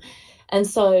 Um, and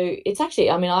so it's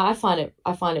actually, I mean, I find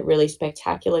it really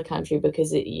spectacular country,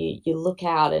 because you look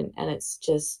out, and it's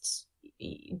just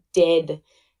dead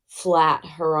flat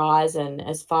horizon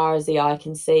as far as the eye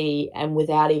can see, and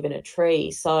without even a tree.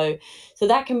 So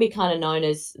that can be kind of known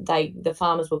as, the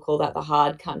farmers will call that the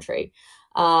hard country.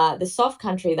 The soft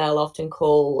country they'll often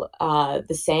call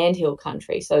the sandhill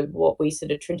country. So what we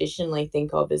sort of traditionally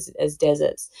think of as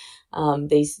deserts,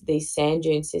 these sand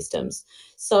dune systems.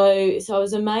 So it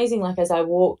was amazing. Like as I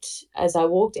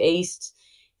walked east,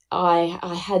 I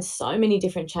had so many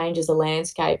different changes of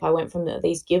landscape. I went from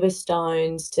these gibber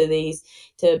stones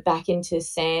to back into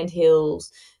sand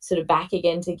hills, sort of back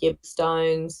again to gibber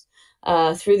stones,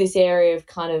 through this area of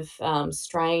kind of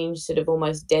strange, sort of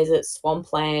almost desert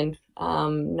swampland,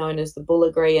 known as the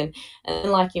Bulligri.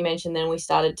 And like you mentioned, then we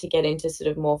started to get into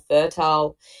sort of more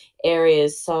fertile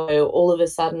areas. So all of a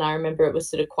sudden, I remember it was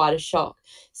sort of quite a shock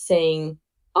seeing,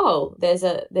 oh, there's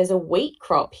a wheat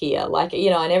crop here, like,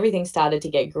 and everything started to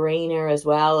get greener as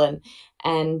well.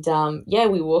 And yeah,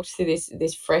 we walked through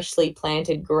this freshly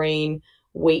planted green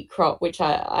wheat crop, which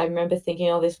I remember thinking,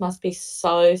 oh, this must be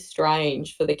so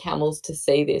strange for the camels to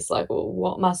see this. Like, well,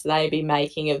 what must they be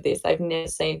making of this? They've never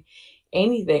seen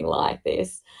anything like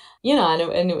this, and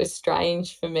it was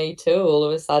strange for me too. All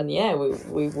of a sudden, yeah,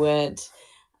 we weren't,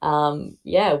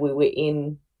 yeah, we were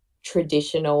in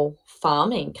traditional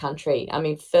farming country. I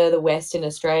mean, further west in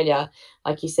Australia,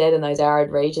 like you said, in those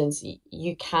arid regions,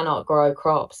 you cannot grow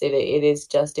crops. It is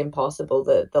just impossible.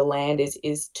 The land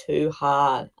is too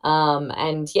hard.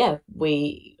 And yeah,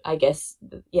 I guess,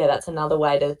 yeah, that's another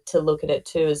way to look at it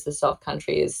too, as the soft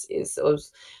country is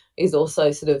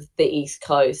also sort of the east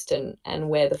coast, and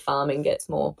where the farming gets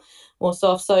more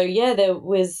soft. So yeah, there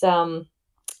was,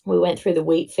 we went through the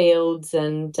wheat fields,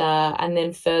 and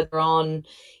then further on,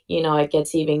 it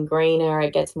gets even greener,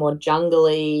 it gets more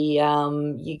jungly.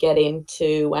 You get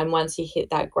into, and once you hit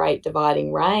that Great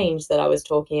Dividing Range that I was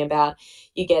talking about,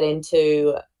 you get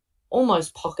into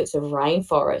almost pockets of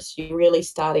rainforest. You're really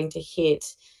starting to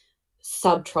hit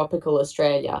subtropical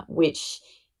Australia, which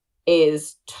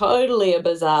is totally a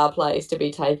bizarre place to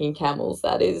be taking camels.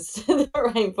 That is, the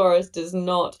rainforest does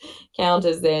not count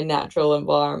as their natural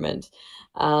environment.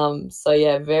 So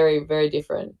yeah, very, very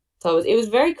different. So it was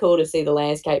very cool to see the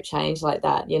landscape change like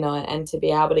that, and to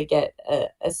be able to get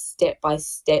a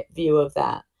step-by-step view of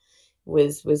that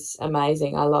was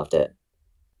amazing. I loved it.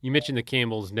 You mentioned the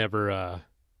camels never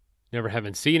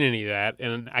having seen any of that,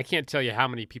 and I can't tell you how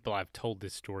many people I've told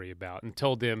this story about, and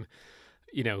told them,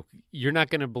 you're not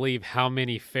going to believe how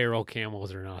many feral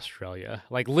camels are in Australia.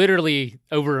 Like literally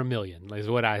over 1 million is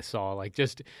what I saw. Like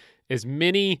just as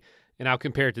many, and I'll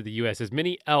compare it to the U.S., as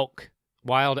many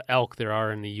wild elk there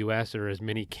are in the U.S. or as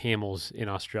many camels in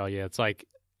Australia. It's like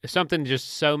something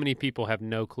just so many people have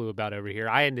no clue about over here.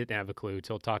 I didn't have a clue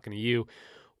until talking to you.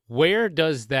 Where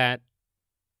does that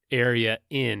area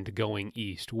end going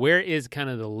east? Where is kind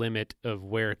of the limit of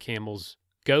where camels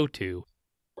go to?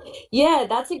 Yeah,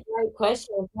 that's a great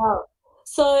question as well.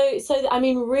 So I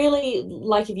mean, really,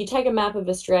 like if you take a map of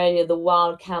Australia, the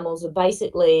wild camels are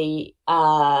basically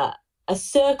a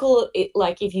circle.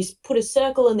 Like if you put a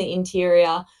circle in the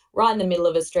interior, right in the middle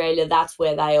of Australia, that's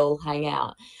where they all hang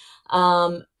out.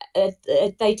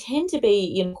 They tend to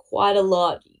be in quite a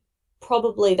lot.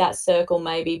 Probably that circle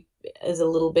maybe is a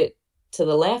little bit to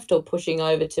the left or pushing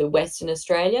over to Western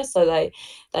Australia. So they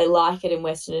like it in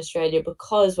Western Australia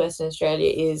because Western Australia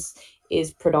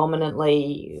is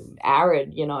predominantly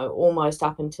arid, almost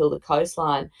up until the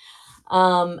coastline.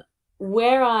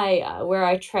 Where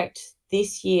I trekked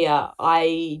this year,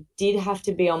 I did have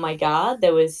to be on my guard.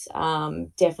 There was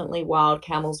definitely wild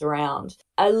camels around.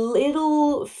 I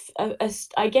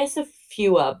guess a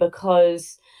fewer,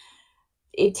 because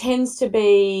it tends to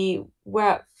be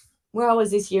where I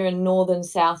was this year in northern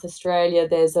South Australia.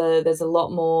 There's a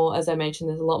lot more, as I mentioned,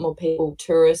 there's a lot more people,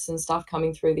 tourists and stuff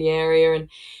coming through the area, and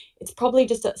it's probably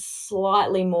just a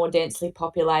slightly more densely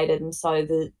populated, and so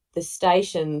the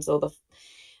stations or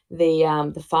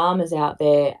the farmers out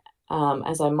there,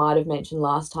 as I might have mentioned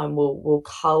last time, will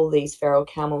cull these feral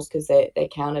camels because they're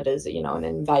counted as, you know, an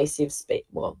invasive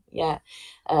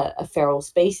a feral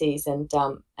species,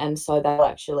 and so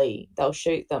they'll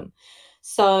shoot them.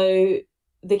 So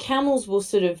the camels will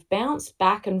sort of bounce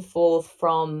back and forth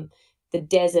from the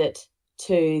desert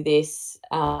to this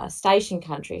station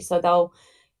country. So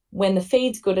when the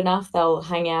feed's good enough, they'll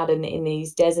hang out in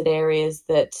these desert areas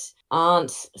that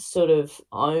aren't sort of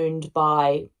owned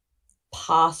by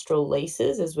pastoral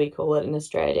leases, as we call it in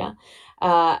Australia.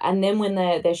 And then when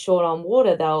they're short on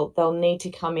water, they'll need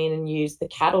to come in and use the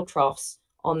cattle troughs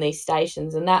on these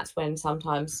stations, and that's when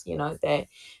sometimes, you know, they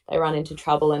run into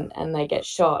trouble and they get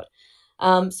shot.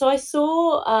 So I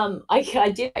saw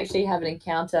I did actually have an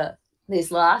encounter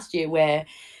this last year where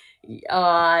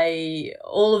I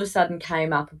all of a sudden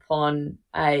came up upon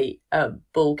a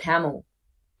bull camel,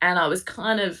 and I was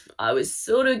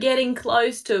sort of getting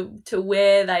close to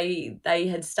where they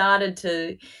had started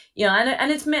to, you know,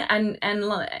 and it's meant, and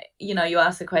you know, you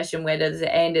ask the question, where does it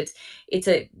end? It's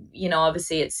a, you know,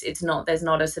 obviously it's not, there's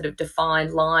not a sort of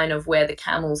defined line of where the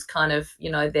camels kind of,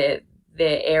 you know, their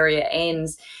area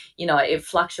ends. You know, it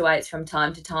fluctuates from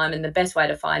time to time, and the best way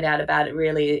to find out about it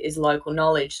really is local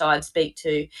knowledge. So I'd speak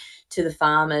to the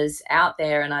farmers out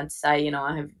there, and I'd say, you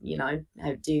know,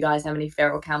 do you guys have any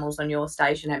feral camels on your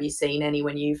station? Have you seen any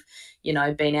when you've, you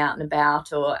know, been out and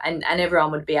about? And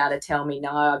everyone would be able to tell me,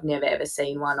 no, I've never ever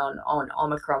seen one on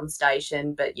Omicron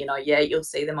station, but, you know, yeah, you'll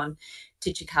see them on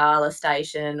Tichikala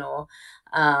station or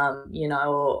you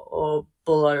know, or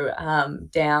Bullo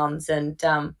Downs, and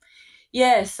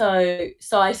yeah,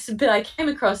 but I came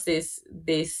across this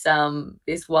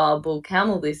wild bull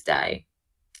camel this day,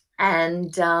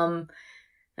 and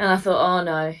I thought, oh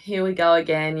no, here we go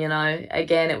again. You know,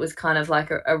 again it was kind of like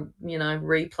a you know,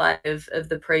 replay of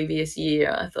the previous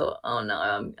year. I thought, oh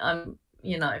no, I'm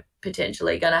you know,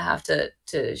 potentially going to have to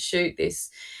shoot this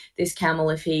camel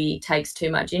if he takes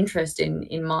too much interest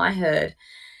in my herd.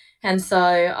 And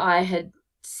so I had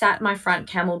sat my front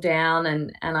camel down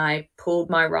and I pulled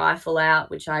my rifle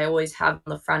out, which I always have on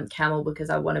the front camel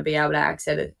because I want to be able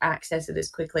to access it as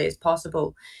quickly as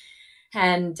possible.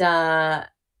 And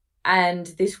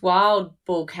this wild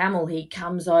bull camel, he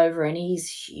comes over and he's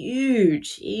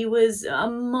huge. He was a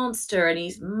monster and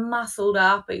he's muscled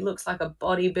up. He looks like a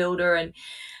bodybuilder,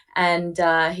 and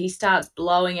he starts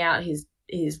blowing out his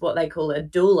what they call a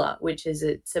doula, which is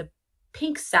it's a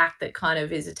pink sack that kind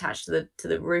of is attached to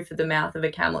the roof of the mouth of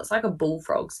a camel. It's like a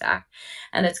bullfrog sack,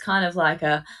 and it's kind of like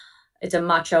it's a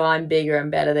macho, I'm bigger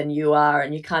and better than you are,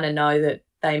 and you kind of know that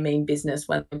they mean business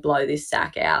when they blow this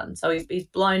sack out. And so he's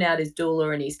blown out his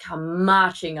doula and he's come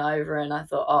marching over, and I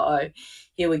thought, uh-oh,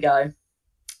 here we go.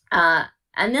 And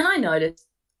then I noticed,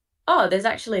 oh, there's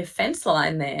actually a fence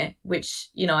line there, which,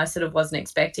 you know, I sort of wasn't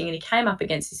expecting, and he came up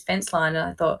against his fence line, and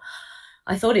I thought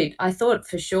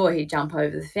for sure he'd jump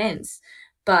over the fence,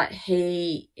 but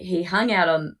he hung out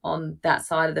on that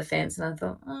side of the fence, and I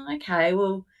thought, oh, okay,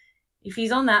 well, if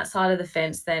he's on that side of the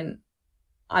fence, then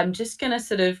I'm just going to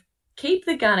sort of keep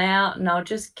the gun out and I'll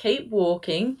just keep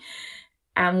walking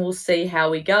and we'll see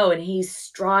how we go. And he's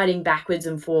striding backwards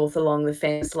and forth along the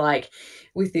fence, like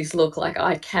with this look like,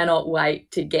 I cannot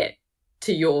wait to get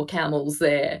to your camels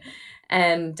there.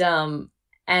 And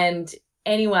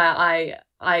anyway,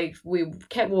 we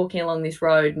kept walking along this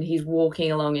road, and he's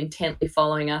walking along intently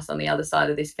following us on the other side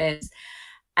of this fence.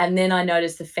 And then I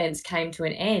noticed the fence came to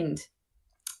an end,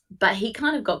 but he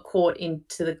kind of got caught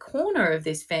into the corner of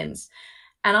this fence,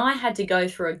 and I had to go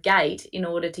through a gate in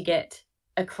order to get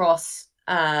across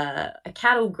a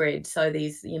cattle grid. So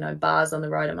these, you know, bars on the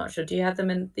road. I'm not sure. Do you have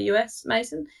them in the US,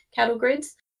 Mason? Cattle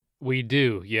grids? We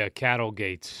do. Yeah. Cattle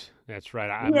gates. That's right.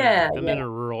 I'm in a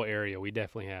rural area. We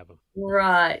definitely have them.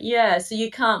 Right. Yeah. So you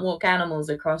can't walk animals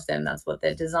across them. That's what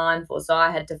they're designed for. So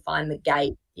I had to find the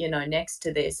gate, you know, next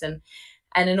to this. And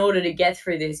in order to get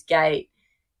through this gate,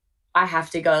 I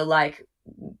have to go like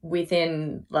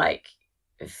within like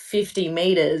 50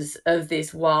 meters of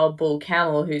this wild bull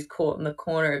camel who's caught in the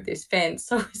corner of this fence.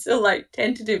 So we're still like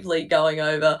tentatively going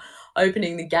over,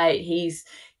 opening the gate. He's,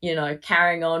 you know,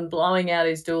 carrying on, blowing out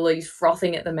his doula. He's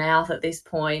frothing at the mouth at this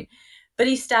point, but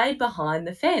he stayed behind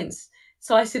the fence.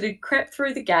 So I sort of crept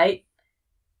through the gate,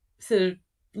 sort of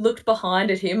looked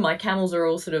behind at him. My camels are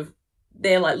all sort of,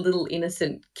 they're like little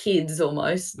innocent kids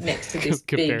almost next to this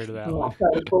big bull.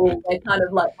 They're kind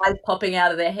of like eyes popping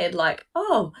out of their head like,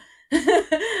 oh,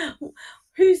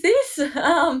 who's this?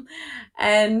 So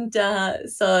I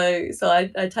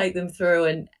take them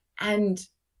through, and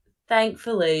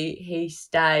thankfully he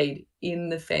stayed in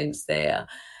the fence there,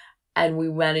 and we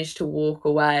managed to walk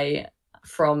away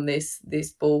from this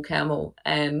bull camel.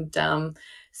 And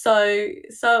so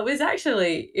it was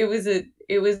actually, it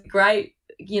was great,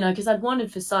 because I'd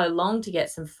wanted for so long to get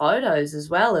some photos as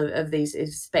well of these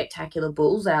spectacular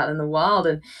bulls out in the wild,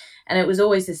 and it was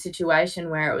always a situation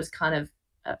where it was kind of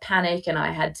a panic, and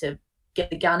I had to get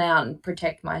the gun out and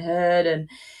protect my herd, and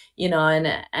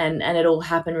and it all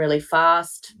happened really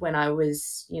fast when I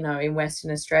was in Western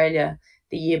Australia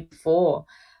the year before.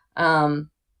 And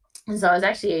so I was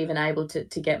actually even able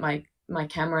to get my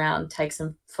camera out and take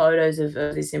some photos of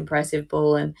this impressive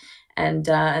bull, and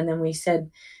then we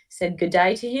said good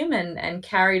day to him and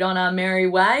carried on our merry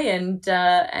way,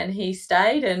 and he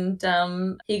stayed,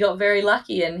 and he got very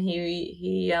lucky, and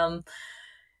he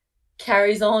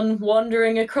carries on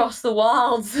wandering across the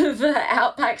wilds of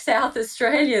outback South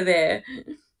Australia there,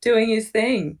 doing his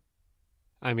thing.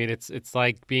 I mean, it's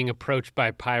like being approached by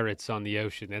pirates on the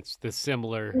ocean. That's the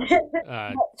similar,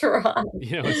 That's right.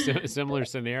 a similar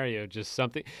scenario, just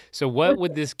something. So what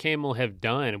would this camel have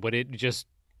done? Would it just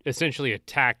essentially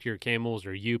attacked your camels,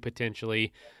 or you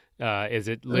potentially? Is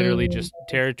it literally just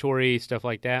territory, stuff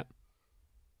like that?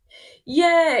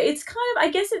 Yeah, it's kind of,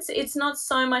 I guess it's not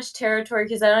so much territory,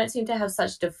 because they don't seem to have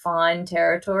such defined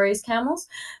territories, camels,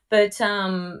 but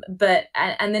and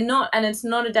they're not, and it's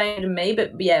not a danger to me,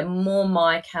 but yeah, more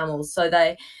my camels. So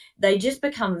they just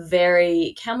become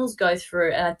camels go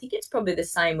through, and I think it's probably the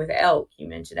same with elk. You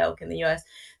mentioned elk in the US.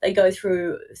 They go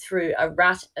through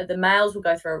the males will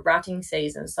go through a rutting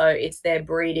season. So it's their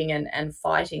breeding and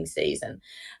fighting season.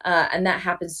 And that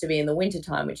happens to be in the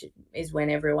wintertime, which is when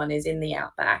everyone is in the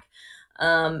outback.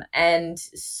 And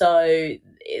so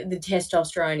the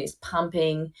testosterone is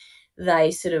pumping.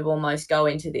 They sort of almost go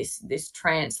into this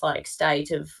trance-like state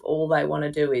of all they want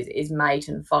to do is mate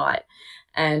and fight.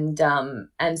 And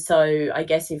so I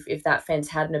guess if that fence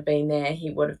hadn't have been there,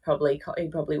 he probably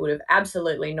would have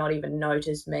absolutely not even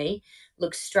noticed me,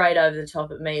 looked straight over the top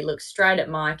at me, looked straight at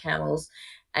my camels,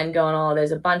 and gone, oh,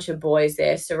 there's a bunch of boys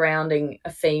there surrounding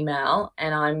a female,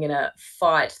 and I'm gonna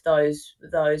fight those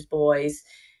boys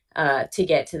to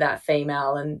get to that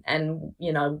female. And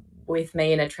with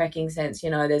me in a trekking sense,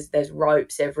 there's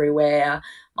ropes everywhere.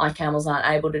 My camels aren't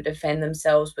able to defend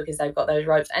themselves because they've got those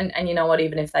ropes. And you know what,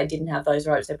 even if they didn't have those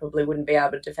ropes, they probably wouldn't be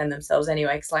able to defend themselves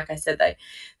anyway, because like I said, they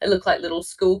look like little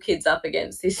school kids up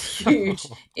against this huge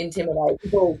intimidating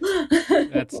bull.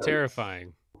 That's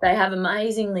terrifying. They have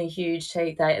amazingly huge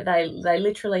teeth. They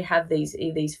literally have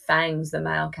these fangs, the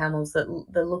male camels, that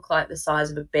look like the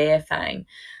size of a bear fang.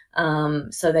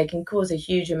 So they can cause a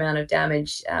huge amount of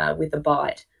damage with a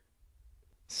bite.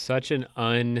 Such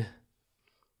an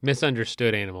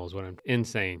misunderstood animal is what I'm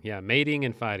insane. Yeah, mating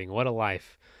and fighting. What a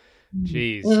life.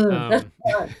 Jeez.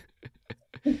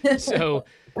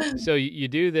 So you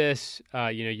do this.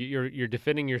 You're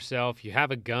defending yourself. You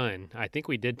have a gun. I think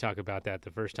we did talk about that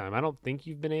the first time. I don't think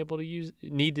you've been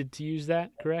needed to use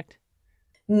that. Correct?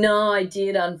 No, I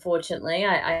did, unfortunately.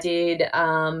 I did,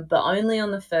 but only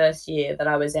on the first year that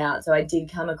I was out. So I did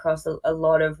come across a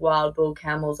lot of wild bull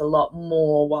camels, a lot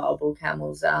more wild bull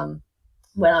camels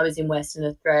when I was in Western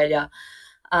Australia.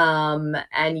 And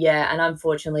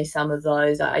unfortunately some of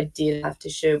those I did have to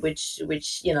shoot, which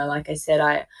like I said,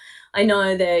 I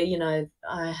know they're, and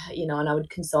I would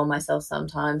console myself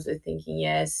sometimes with thinking,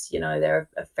 yes, they're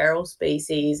a feral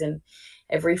species, and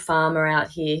every farmer out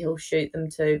here, he'll shoot them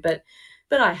too. But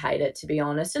I hate it, to be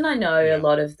honest. And I know a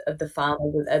lot of the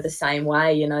farmers are the same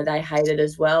way. They hate it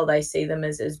as well. They see them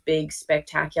as big,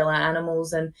 spectacular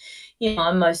animals. And,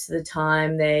 most of the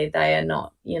time they are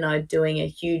not, doing a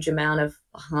huge amount of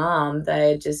harm.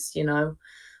 They're just,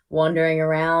 wandering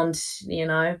around,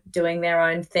 doing their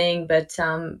own thing. But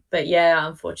yeah,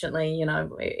 unfortunately,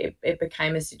 it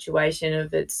became a situation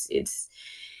of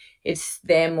it's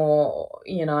them or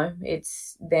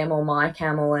it's them or my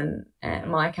camel and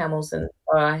my camels, and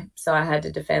so I had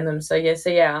to defend them. So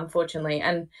yeah, unfortunately,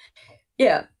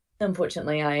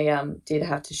 I did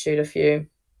have to shoot a few.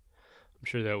 I'm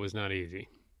sure that was not easy.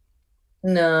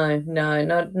 No,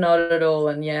 not at all.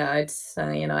 And yeah, it's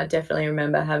I definitely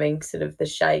remember having sort of the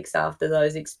shakes after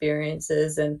those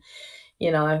experiences, and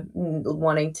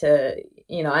wanting to,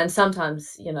 and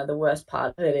sometimes, the worst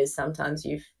part of it is sometimes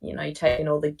you've taken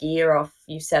all the gear off,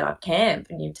 you've set up camp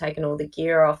and you've taken all the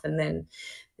gear off, and then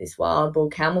this wild bull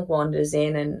camel wanders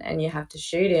in and you have to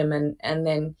shoot him, and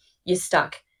then you're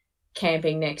stuck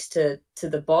camping next to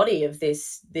the body of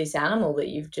this animal that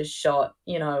you've just shot,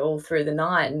 all through the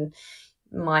night. And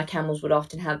my camels would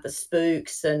often have the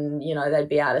spooks, and, they'd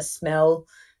be able to smell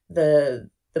the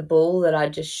the bull that I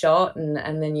just shot, and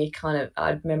then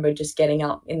I remember just getting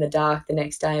up in the dark the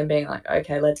next day and being like,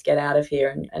 okay, let's get out of here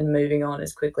and moving on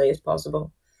as quickly as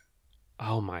possible.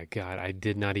 Oh my God, I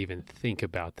did not even think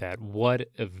about that. What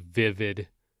a vivid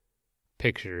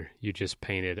picture you just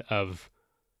painted of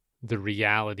the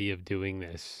reality of doing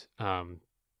this.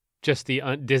 Just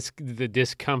the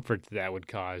discomfort that would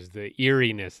cause, the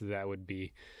eeriness that would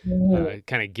be,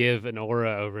 kind of give an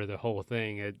aura over the whole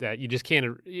thing that you just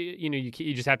can't, you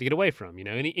just have to get away from.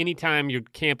 Anytime you're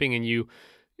camping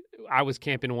I was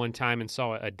camping one time and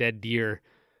saw a dead deer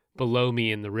below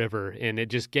me in the river, and it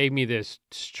just gave me this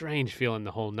strange feeling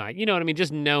the whole night. You know what I mean?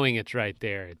 Just knowing it's right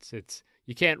there. It's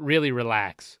you can't really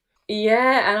relax.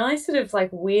 Yeah, and I sort of like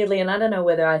weirdly, and I don't know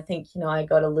whether I think, I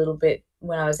got a little bit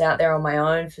when I was out there on my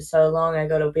own for so long, I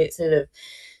got a bit sort of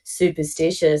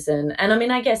superstitious, and I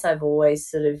mean, I guess I've always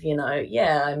sort of,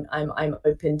 I'm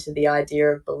open to the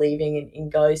idea of believing in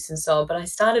ghosts and so on, but I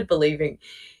started believing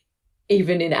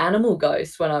even in animal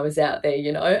ghosts when I was out there,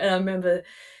 and I remember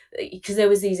because there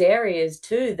was these areas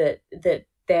too that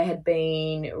there had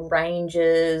been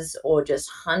rangers or just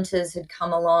hunters had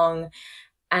come along,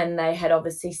 and they had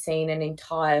obviously seen an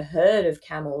entire herd of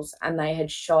camels and they had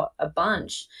shot a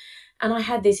bunch. And I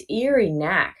had this eerie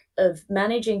knack of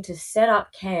managing to set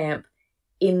up camp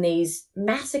in these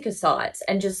massacre sites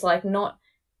and just like not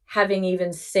having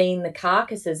even seen the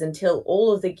carcasses until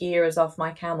all of the gear is off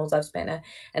my camels. I've spent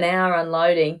an hour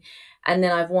unloading, and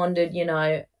then I've wandered,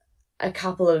 a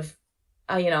couple of,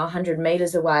 100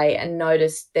 meters away and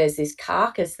noticed there's this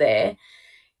carcass there,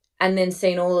 and then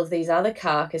seen all of these other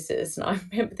carcasses. And I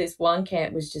remember this one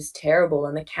camp was just terrible,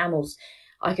 and the camels,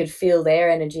 I could feel their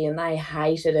energy and they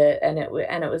hated it. And it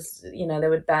was,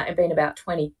 there had been about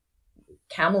 20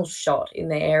 camels shot in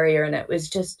the area, and it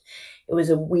was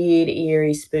a weird,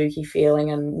 eerie, spooky feeling,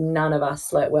 and none of us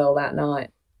slept well that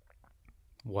night.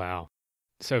 Wow.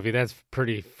 Sophie, that's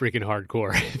pretty freaking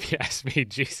hardcore, if you ask me.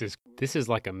 Jesus, this is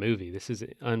like a movie. This is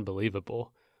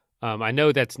unbelievable. I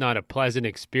know that's not a pleasant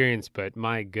experience, but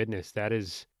my goodness,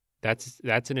 that's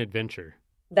an adventure.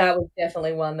 That was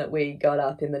definitely one that we got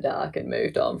up in the dark and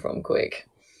moved on from quick.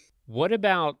 What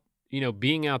about,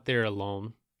 being out there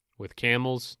alone with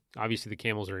camels? Obviously, the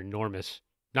camels are enormous,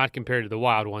 not compared to the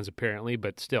wild ones, apparently,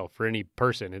 but still, for any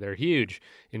person, they're huge,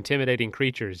 intimidating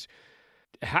creatures.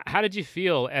 How did you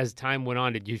feel as time went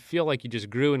on? Did you feel like you just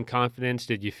grew in confidence?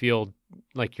 Did you feel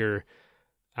like your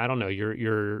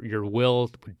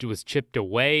will was chipped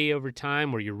away over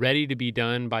time? Were you ready to be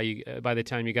done by the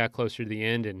time you got closer to the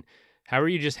end? And how were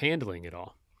you just handling it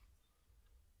all?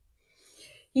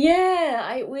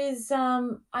 Yeah, it was,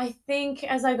 I think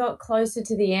as I got closer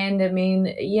to the end, I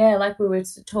mean, yeah, like we were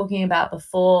talking about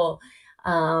before,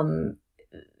 in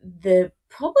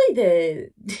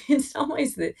some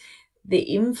ways, the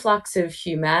influx of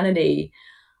humanity,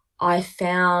 I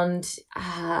found,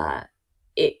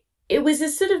 it was a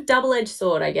sort of double-edged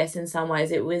sword, I guess, in some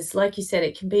ways. It was, like you said,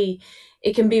 it can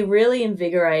be really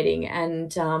invigorating,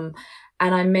 and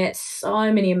I met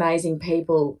so many amazing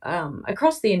people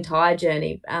across the entire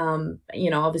journey.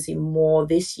 Obviously more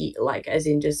this year, like as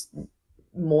in just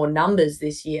more numbers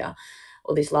this year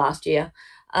or this last year,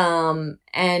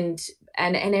 and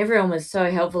everyone was so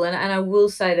helpful. And I will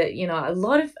say that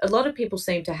a lot of people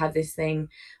seem to have this thing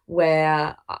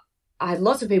where I had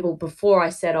lots of people before I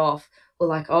set off were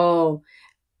like, oh,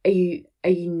 are you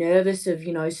nervous of,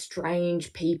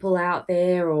 strange people out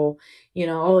there, or,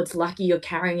 oh, it's lucky you're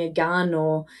carrying a gun,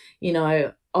 or,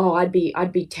 oh, I'd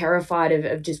be terrified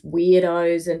of just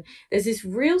weirdos. And there's this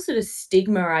real sort of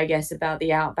stigma, I guess, about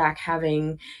the outback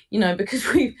having, because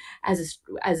we've, as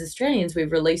Australians,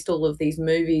 we've released all of these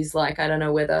movies. Like, I don't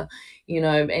know whether,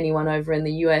 anyone over in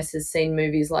the US has seen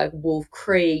movies like Wolf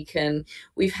Creek, and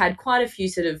we've had quite a few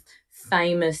sort of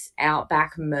famous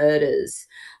outback murders.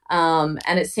 And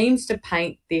it seems to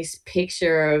paint this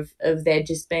picture of there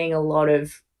just being a lot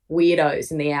of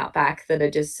weirdos in the outback that are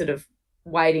just sort of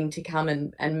waiting to come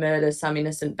and murder some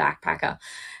innocent backpacker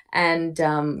and,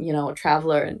 a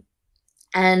traveler.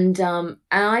 And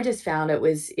I just found it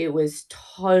was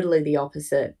totally the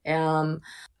opposite.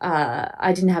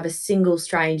 I didn't have a single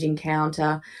strange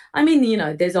encounter. I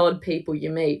mean, there's odd people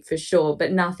you meet for sure,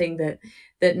 but nothing that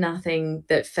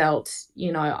felt,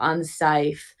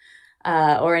 unsafe.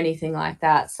 Or anything like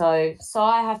that. So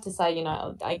I have to say,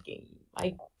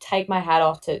 I take my hat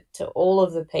off to all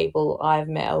of the people I've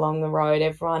met along the road.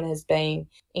 Everyone has been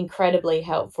incredibly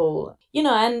helpful,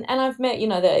 and I've met,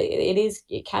 that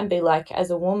it can be like,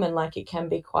 as a woman, like it can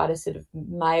be quite a sort of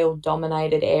male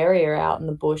dominated area out in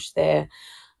the bush there.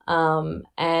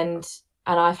 And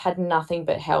I've had nothing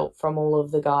but help from all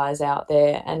of the guys out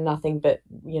there, and nothing but,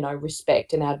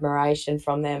 respect and admiration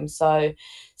from them. So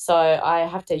I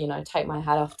have to, take my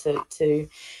hat off to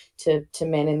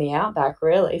men in the outback,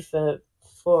 really, for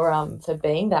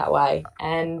being that way.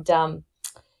 And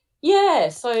yeah,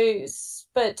 so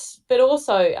but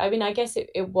also, I mean, I guess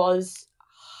it was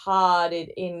hard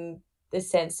in the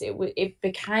sense it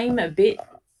became a bit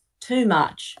too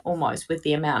much almost with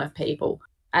the amount of people.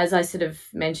 As I sort of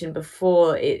mentioned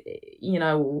before,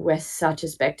 we're such a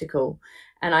spectacle.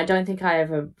 And I don't think I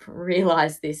ever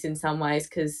realized this in some ways,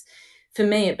 because for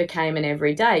me it became an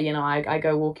everyday. I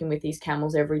go walking with these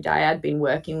camels every day. I'd been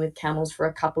working with camels for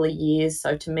a couple of years,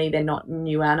 so to me they're not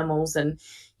new animals. And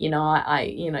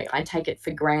I take it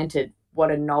for granted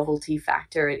what a novelty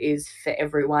factor it is for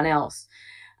everyone else.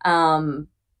 But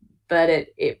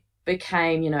it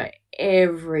became,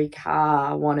 every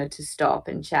car wanted to stop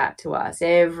and chat to us.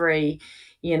 Every,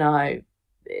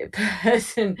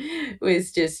 person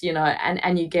was just,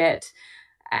 and you get,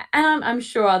 and I'm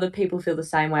sure other people feel the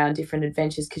same way on different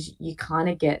adventures, because you kind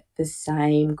of get the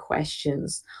same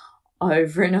questions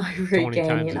over and over 20 again,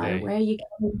 times a day. where are you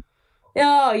going?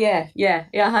 Oh, yeah,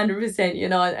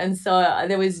 100%, and so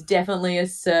there was definitely a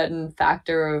certain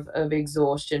factor of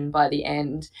exhaustion by the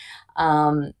end.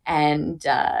 In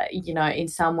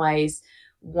some ways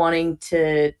wanting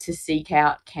to seek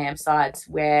out campsites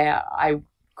where I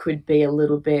could be a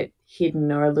little bit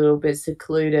hidden or a little bit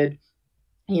secluded,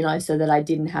 so that I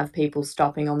didn't have people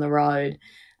stopping on the road,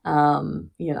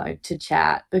 to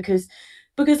chat, because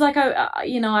like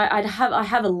I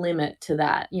have a limit to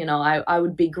that. I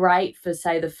would be great for,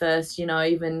 say, the first,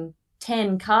 even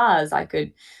 10 cars. I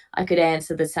could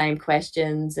answer the same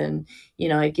questions and,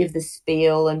 give the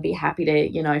spiel and be happy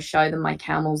to, show them my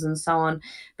camels and so on.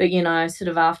 But, sort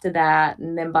of after that,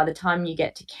 and then by the time you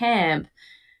get to camp,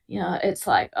 it's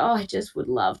like, oh, I just would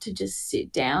love to just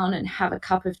sit down and have a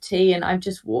cup of tea. And I've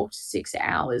just walked 6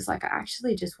 hours. Like, I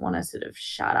actually just want to sort of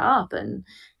shut up and,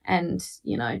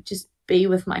 just be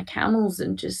with my camels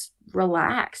and just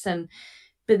relax.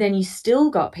 But then you still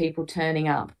got people turning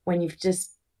up when you've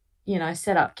just,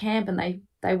 set up camp, and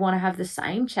they want to have the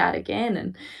same chat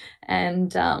again.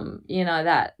 And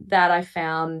that I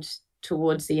found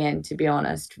towards the end, to be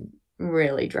honest,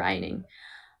 really draining.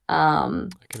 I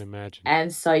can imagine.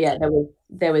 And so, yeah,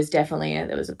 there was definitely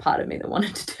there was a part of me that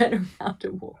wanted to turn around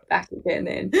and walk back again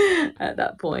then at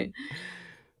that point.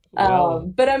 Well,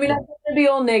 But I mean, I don't want to be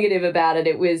all negative about it.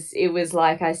 It was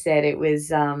like I said, it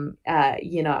was,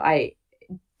 I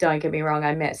don't get me wrong,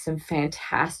 I met some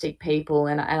fantastic people,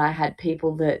 and I had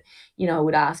people that,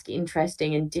 would ask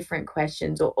interesting and different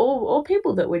questions, or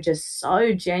people that were just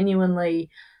so genuinely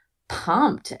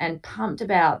pumped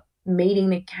about meeting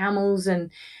the camels.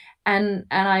 And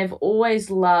I've always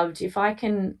loved, if I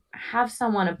can have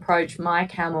someone approach my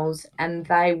camels and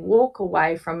they walk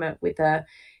away from it with a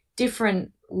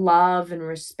different love and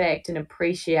respect and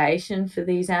appreciation for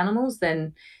these animals,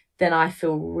 then I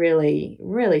feel really,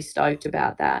 really stoked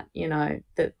about that,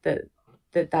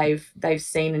 that they've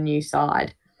seen a new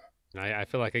side. I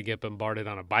feel like I get bombarded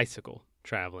on a bicycle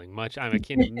traveling. I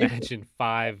can't imagine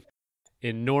 5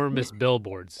 enormous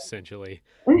billboards essentially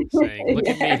saying, look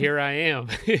at me, here I am,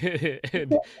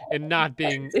 and not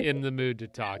being in the mood to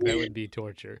talk. That would be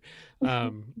torture.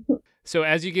 So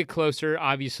as you get closer,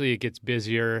 obviously it gets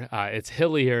busier. It's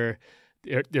hillier.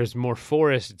 There's more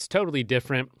forest. It's totally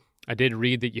different. I did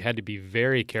read that you had to be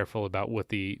very careful about what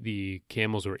the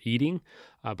camels were eating.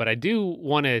 But I do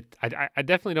want to, I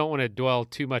definitely don't want to dwell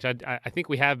too much. I think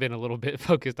we have been a little bit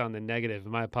focused on the negative.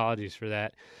 My apologies for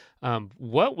that.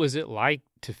 What was it like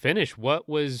to finish? What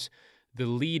was the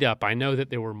lead up? I know that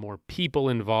there were more people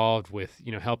involved with,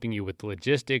 helping you with the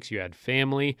logistics. You had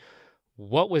family.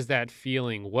 What was that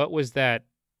feeling? What was that?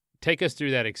 Take us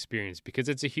through that experience, because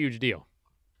it's a huge deal.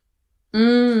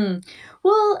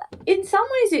 Well, in some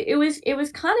ways it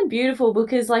was kind of beautiful,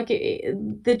 because like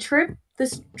this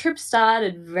trip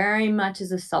started very much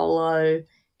as a solo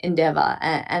endeavor,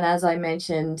 and as I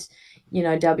mentioned,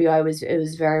 WA it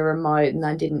was very remote, and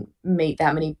I didn't meet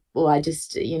that many. Well, I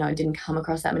just didn't come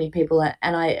across that many people,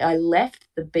 and I left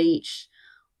the beach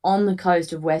on the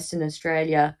coast of Western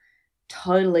Australia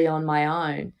totally on my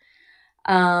own.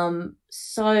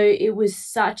 So it was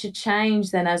such a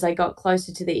change then as I got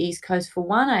closer to the East Coast. For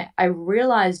one, I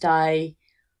realized I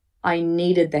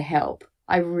needed the help.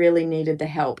 I really needed the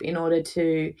help in order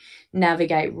to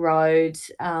navigate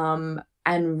roads, and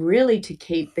really to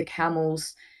keep the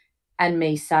camels and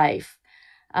me safe.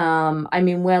 I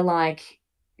mean, we're like,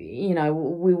 we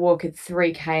walk at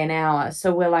 3K an hour,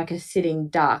 so we're like a sitting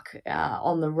duck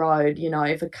on the road.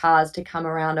 If a car's to come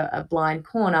around a blind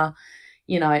corner,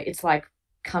 it's like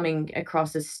coming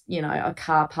across a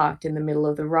car parked in the middle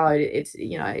of the road.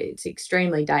 It's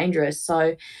extremely dangerous.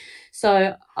 So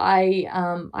I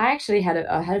actually had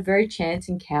a very chance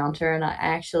encounter, and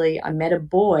I met a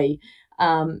boy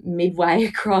midway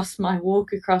across my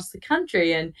walk across the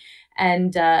country,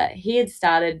 and he had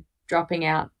started dropping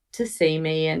out to see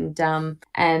me, and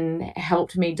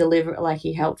helped me deliver, like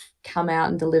he helped come out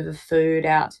and deliver food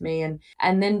out to me,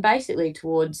 and then basically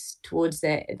towards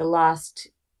the last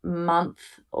month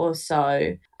or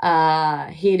so,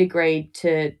 he had agreed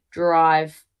to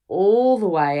drive all the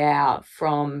way out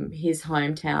from his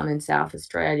hometown in South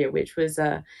Australia, which was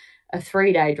a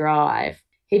 3-day drive.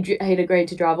 He'd agreed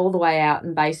to drive all the way out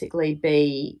and basically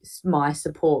be my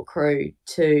support crew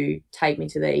to take me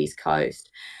to the East Coast.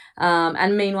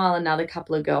 And meanwhile, another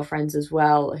couple of girlfriends as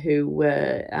well who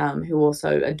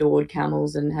also adored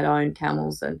camels and had owned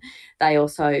camels, and they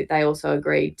also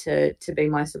agreed to be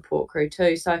my support crew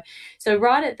too. So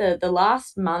right at the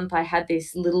last month, I had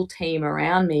this little team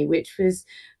around me, which was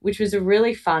a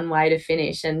really fun way to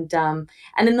finish. And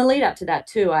in the lead up to that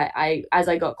too, I as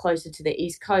I got closer to the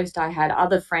East Coast, I had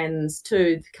other friends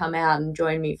too come out and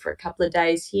join me for a couple of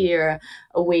days here,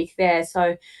 a week there.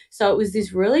 So it was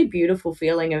this really beautiful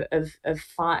feeling of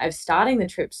starting the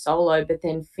trip solo, but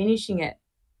then finishing it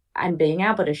and being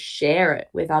able to share it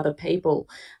with other people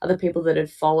that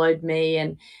had followed me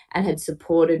and had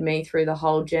supported me through the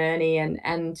whole journey,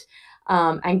 and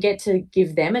get to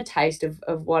give them a taste of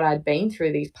what I'd been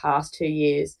through these past 2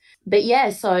 years. But yeah,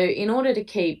 so in order to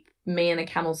keep me and the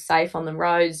camels safe on the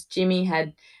roads, Jimmy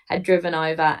had driven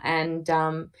over, and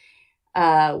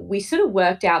we sort of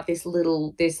worked out this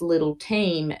little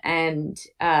team, and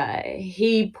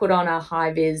he put on a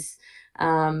high-vis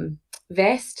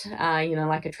vest,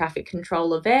 like a traffic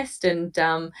controller vest, and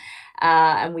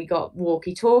we got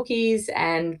walkie-talkies,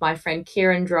 and my friend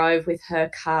Kieran drove with her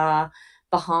car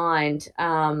behind,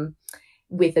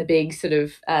 with a big sort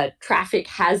of traffic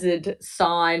hazard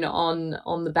sign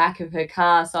on the back of her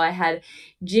car. So I had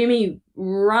Jimmy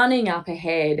running up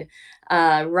ahead,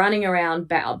 running around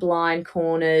blind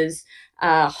corners,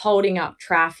 holding up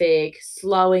traffic,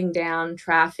 slowing down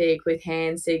traffic with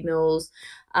hand signals,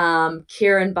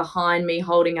 Kieran behind me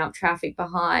holding up traffic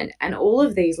behind. And all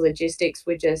of these logistics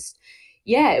were just,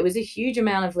 it was a huge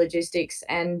amount of logistics,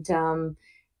 and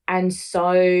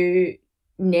so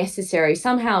necessary.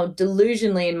 Somehow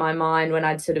delusionally in my mind, when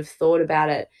I'd sort of thought about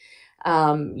it,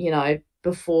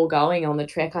 before going on the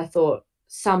trek, I thought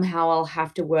somehow I'll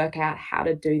have to work out how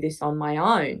to do this on my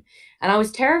own. And I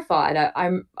was terrified.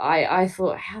 I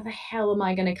thought, how the hell am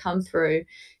I going to come through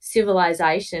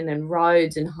civilization and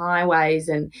roads and highways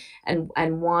and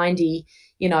windy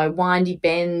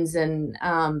bends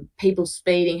and people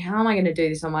speeding? How am I going to do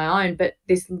this on my own? But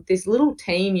this little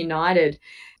team united,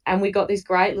 and we got this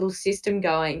great little system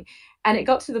going. And it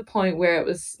got to the point where it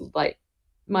was like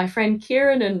my friend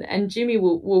Kieran and Jimmy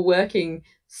were working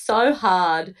so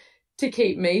hard to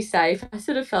keep me safe. I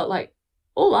sort of felt like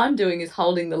all I'm doing is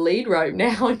holding the lead rope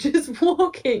now and just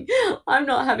walking. I'm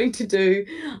not having to do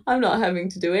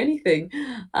anything,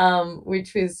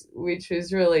 which was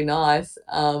really nice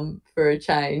for a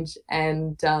change.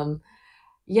 And so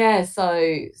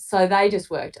they just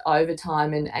worked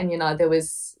overtime, and there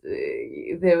was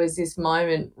this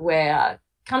moment where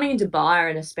coming into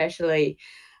Byron, especially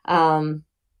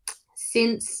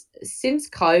since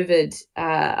COVID,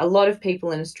 a lot of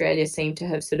people in Australia seem to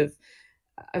have sort of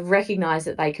recognised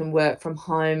that they can work from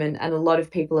home, and a lot of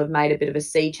people have made a bit of a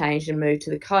sea change and moved to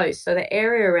the coast. So the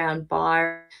area around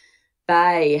Byron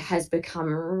Bay has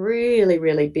become really,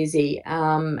 really busy.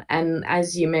 And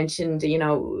as you mentioned,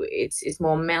 it's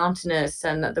more mountainous,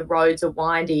 and that the roads are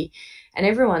windy, and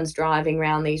everyone's driving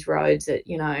around these roads at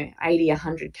 80,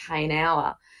 100k an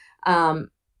hour.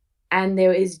 And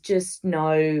there is just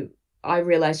I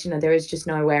realized, there is just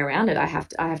no way around it. I have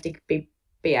to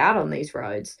be out on these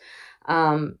roads.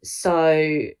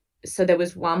 So there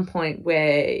was one point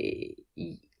where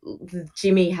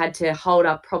Jimmy had to hold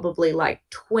up probably like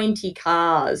 20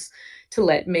 cars to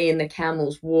let me and the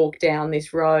camels walk down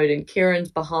this road, and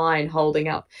Kieran's behind holding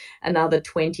up another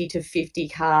 20 to 50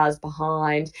 cars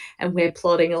behind, and we're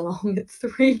plodding along at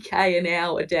 3k an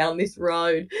hour down this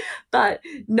road, but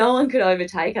no one could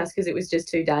overtake us because it was just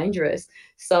too dangerous.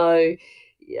 So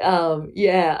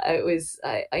it was,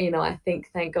 I think,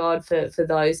 thank God for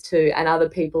those two and other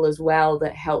people as well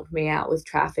that helped me out with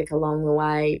traffic along the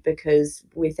way, because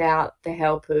without the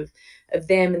help of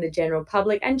them and the general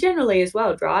public, and generally as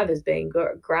well, drivers being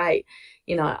great,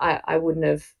 I wouldn't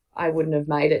have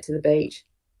made it to the beach.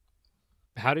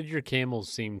 How did your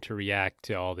camels seem to react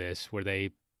to all this? Were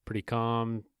they pretty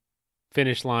calm,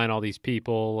 finish line, all these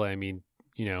people. I mean,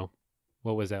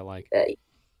 what was that like?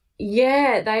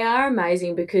 Yeah, they are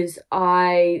amazing because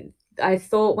I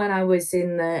thought when I was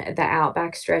in the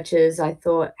outback stretches, I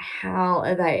thought, how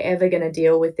are they ever going to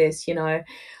deal with this?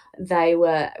 They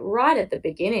were right at the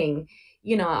beginning.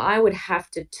 I would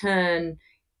have to turn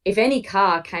if any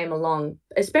car came along,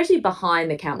 especially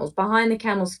behind the camels. Behind the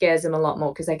camels scares them a lot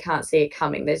more because they can't see it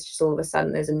coming. There's just all of a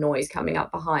sudden there's a noise coming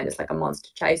up behind. It's like a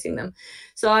monster chasing them.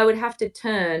 So I would have to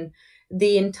turn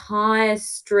the entire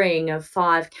string of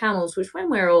 5 camels, which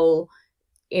when we're all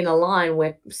in a line,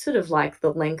 we're sort of like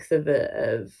the length of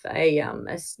a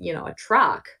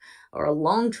truck or a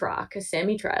long truck, a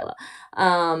semi-trailer.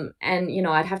 And,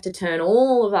 I'd have to turn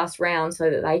all of us round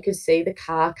so that they could see the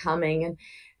car coming.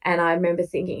 And I remember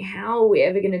thinking, how are we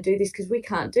ever going to do this? Because we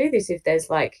can't do this if there's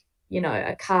like,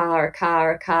 a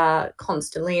car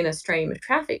constantly in a stream of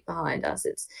traffic behind us.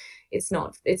 It's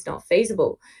not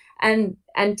feasible. And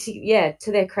to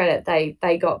their credit,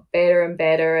 they got better and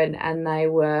better, and they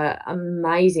were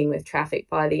amazing with traffic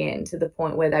by the end, to the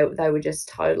point where they were just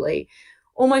totally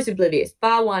almost oblivious.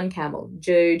 Bar one camel,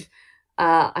 Jude,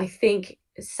 I think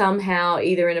somehow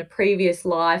either in a previous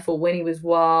life or when he was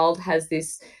wild has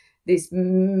this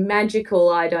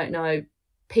magical, I don't know,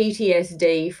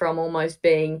 PTSD from almost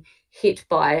being hit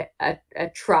by a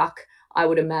truck, I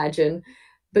would imagine,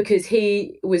 because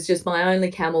he was just my only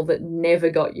camel that never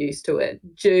got used to it.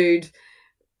 Jude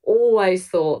always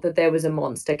thought that there was a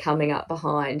monster coming up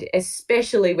behind,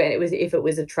 especially if it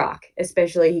was a truck.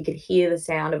 Especially he could hear the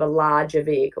sound of a larger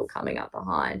vehicle coming up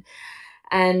behind.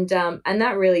 And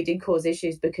that really did cause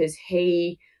issues because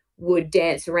he would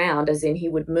dance around, as in he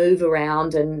would move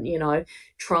around and,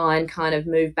 try and kind of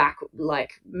move back,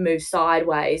 like move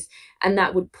sideways. And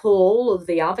that would pull all of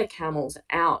the other camels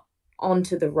out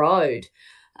onto the road.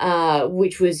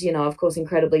 Which was, of course,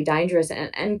 incredibly dangerous.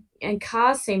 And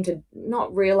cars seem to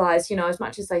not realise, as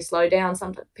much as they slow down,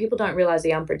 sometimes people don't realise the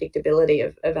unpredictability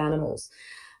of animals.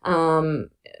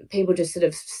 People just sort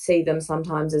of see them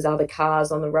sometimes as other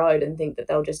cars on the road and think that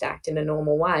they'll just act in a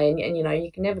normal way. And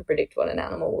you can never predict what an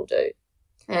animal will do.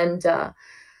 And I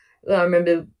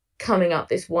remember coming up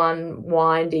this one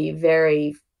windy,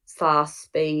 very fast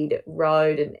speed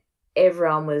road, and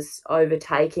everyone was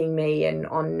overtaking me and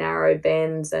on narrow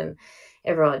bends, and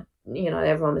everyone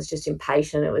was just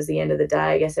impatient. It was the end of the day.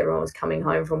 I guess everyone was coming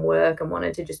home from work and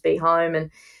wanted to just be home.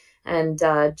 And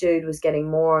Jude was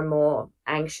getting more and more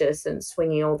anxious and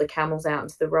swinging all the camels out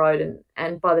into the road.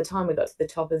 And by the time we got to the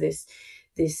top of this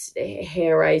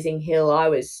hair-raising hill, I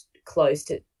was close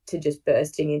to just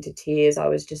bursting into tears. I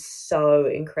was just so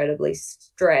incredibly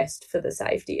stressed for the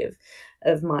safety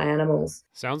of my animals.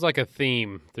 Sounds like a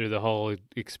theme through the whole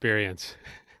experience.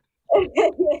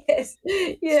 Yes,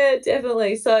 yeah,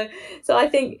 definitely. So I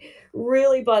think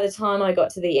really by the time I got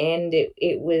to the end,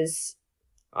 it was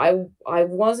I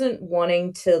wasn't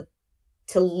wanting to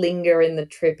linger in the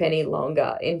trip any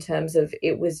longer, in terms of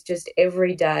it was just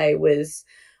every day was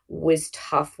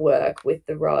tough work with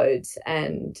the roads,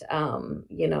 and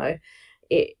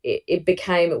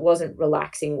it wasn't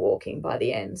relaxing walking by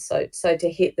the end. So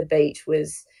to hit the beach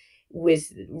was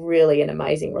really an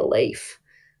amazing relief.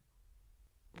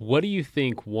 What do you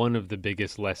think one of the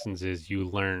biggest lessons is you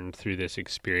learned through this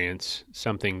experience?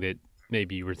 Something that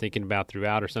maybe you were thinking about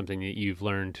throughout, or something that you've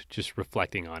learned just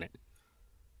reflecting on it?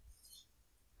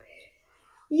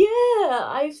 Yeah,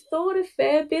 I've thought a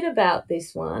fair bit about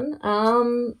this one.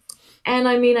 And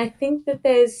I mean, I think that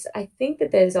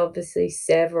there's obviously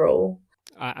several.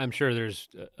 I'm sure there's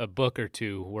a book or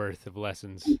two worth of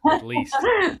lessons, at least.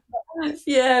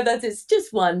 Yeah, it's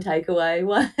just one takeaway.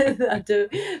 One I do,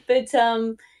 but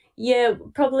yeah,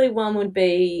 probably one would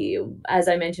be, as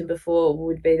I mentioned before,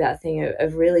 would be that thing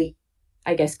of really,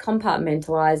 I guess,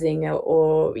 compartmentalizing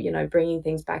or bringing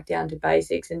things back down to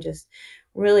basics and just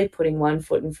really putting one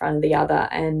foot in front of the other,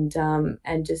 and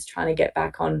just trying to get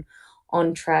back on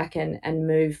track and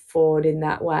move forward in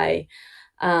that way.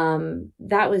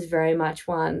 That was very much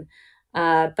one.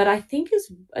 But I think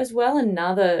as well,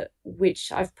 another,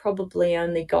 which I've probably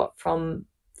only got from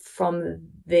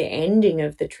the ending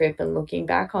of the trip and looking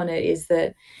back on it, is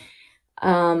that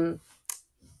I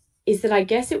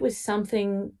guess it was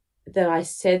something that I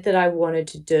said that I wanted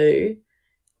to do,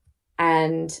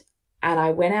 and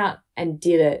I went out and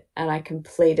did it, and I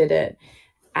completed it.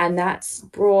 And that's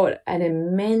brought an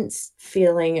immense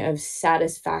feeling of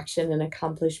satisfaction and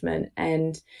accomplishment.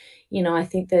 And, I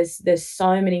think there's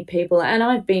so many people, and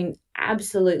I've been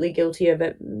absolutely guilty of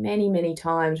it many, many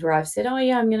times, where I've said, oh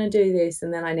yeah, I'm going to do this,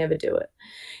 and then I never do it,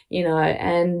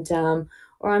 and,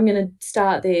 or I'm going to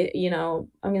start I'm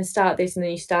going to start this, and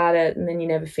then you start it and then you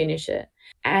never finish it.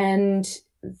 And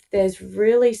there's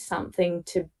really something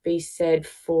to be said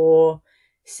for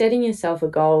setting yourself a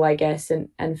goal, I guess,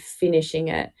 and finishing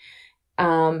it.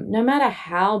 No matter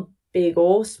how big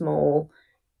or small,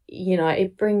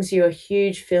 it brings you a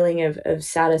huge feeling of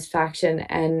satisfaction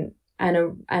and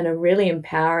a really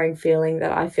empowering feeling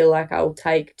that I feel like I'll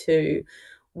take to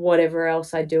whatever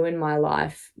else I do in my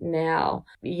life now.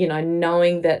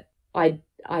 Knowing that I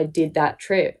did that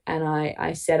trip and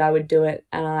I said I would do it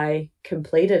and I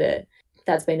completed it.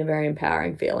 That's been a very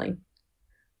empowering feeling.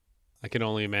 I can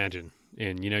only imagine.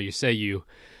 And, you say you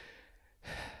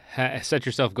set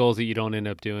yourself goals that you don't end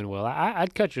up doing. Well,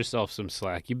 I'd cut yourself some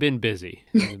slack. You've been busy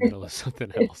in the middle of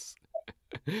something else.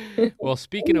 Well,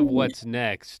 speaking of what's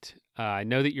next, I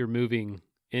know that you're moving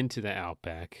into the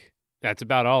Outback. That's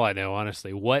about all I know,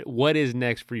 honestly. What is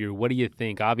next for you? What do you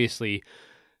think? Obviously,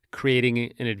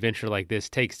 creating an adventure like this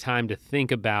takes time to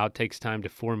think about, takes time to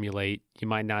formulate. You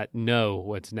might not know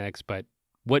what's next, but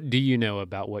what do you know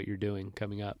about what you're doing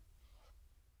coming up?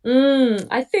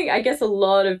 I guess a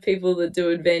lot of people that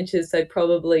do adventures, they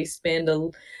probably spend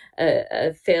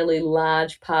a fairly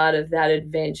large part of that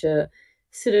adventure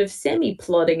sort of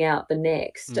semi-plotting out the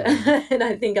next. And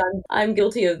I think I'm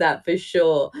guilty of that for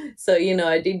sure. So,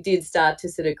 I did start to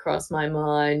sort of cross my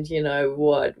mind,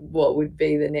 what would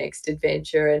be the next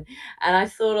adventure. And I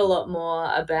thought a lot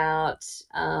more about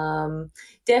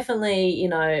definitely,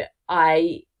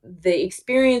 the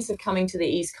experience of coming to the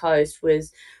East Coast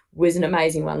was an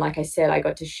amazing one. Like I said, I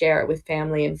got to share it with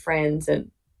family and friends,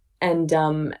 and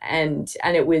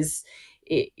it was,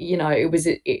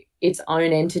 its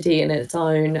own entity and its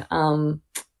own,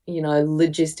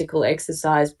 logistical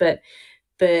exercise. But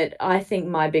I think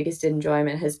my biggest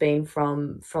enjoyment has been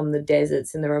from the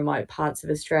deserts in the remote parts of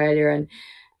Australia,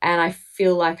 and I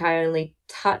feel like I only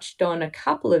touched on a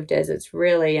couple of deserts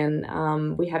really,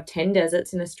 and we have 10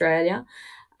 deserts in Australia,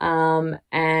 and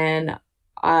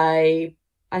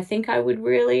I think I would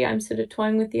really, I'm sort of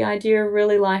toying with the idea of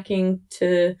really liking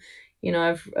to,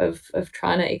 of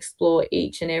trying to explore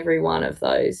each and every one of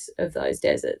those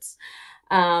deserts.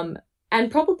 And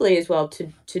probably as well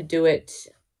to do it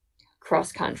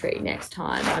cross country next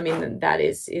time. I mean, that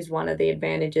is one of the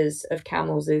advantages of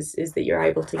Camels is that you're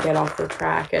able to get off the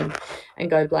track and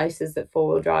go places that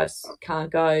four-wheel drives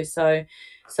can't go. So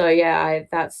yeah,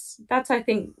 that's I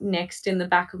think next in the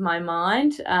back of my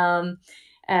mind.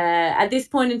 At this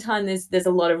point in time, there's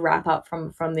a lot of wrap up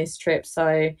from this trip.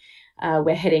 So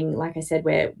we're heading, like I said,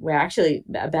 we're actually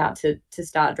about to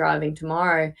start driving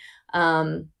tomorrow,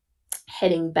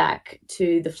 heading back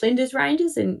to the Flinders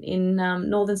Ranges in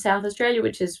northern South Australia,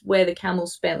 which is where the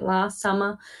Camels spent last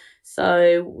summer.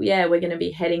 So yeah, we're going to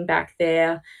be heading back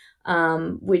there,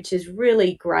 which is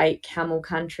really great camel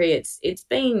country. It's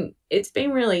been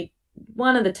really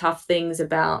one of the tough things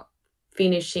about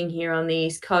finishing here on the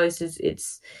East Coast is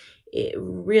it's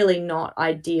really not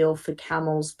ideal for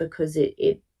camels because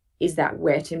it is that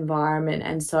wet environment.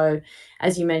 And so,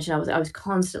 as you mentioned, I was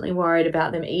constantly worried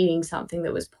about them eating something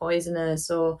that was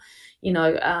poisonous, or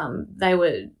they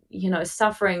were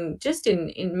suffering just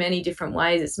in many different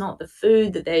ways. It's not the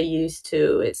food that they're used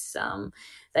to. It's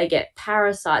they get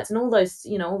parasites and all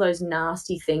those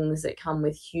nasty things that come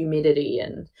with humidity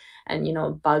and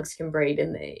bugs can breed,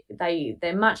 and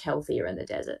they're much healthier in the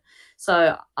desert.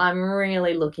 So I'm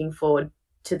really looking forward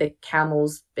to the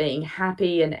camels being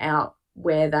happy and out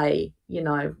where they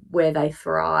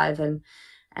thrive, and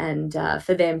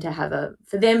for them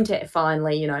to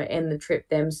finally end the trip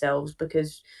themselves,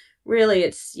 because really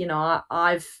it's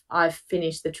I've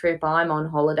finished the trip, I'm on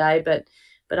holiday, but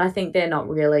I think they're not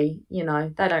really,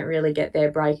 they don't really get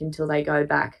their break until they go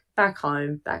back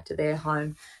home, back to their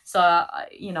home. So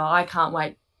I can't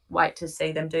wait to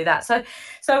see them do that. So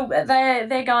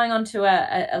they're going onto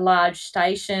a large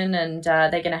station, and they're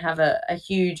going to have a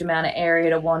huge amount of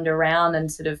area to wander around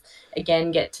and sort of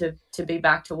again get to be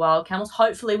back to wild camels.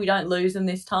 Hopefully we don't lose them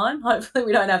this time. Hopefully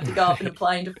we don't have to go up in a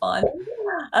plane to find them.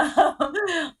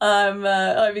 I'm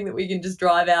hoping that we can just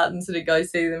drive out and sort of go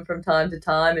see them from time to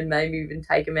time, and maybe even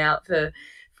take them out for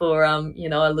a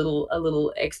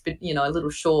little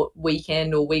short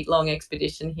weekend or week-long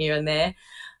expedition here and there.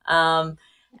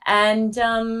 And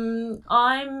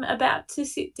I'm about to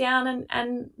sit down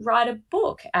and write a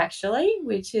book, actually,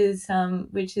 which is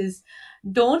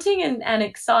daunting and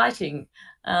exciting.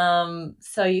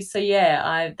 So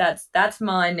yeah, that's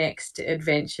my next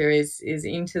adventure is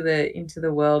into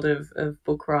the world of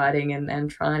book writing and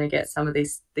trying to get some of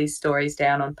these stories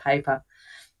down on paper.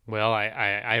 Well,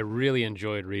 I really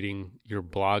enjoyed reading your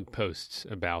blog posts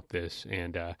about this,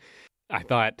 and I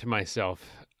thought to myself,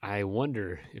 I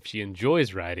wonder if she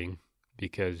enjoys writing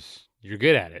because you're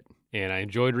good at it. and I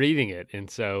enjoyed reading it. And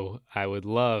so I would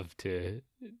love to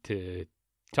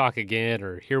talk again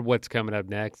or hear what's coming up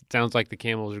next. It sounds like the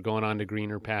camels are going on to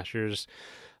greener pastures.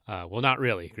 Well, not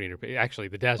really greener, actually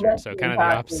the desert, so kind of the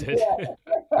opposite.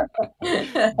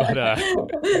 But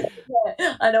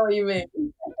I know what you mean.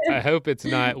 I hope it's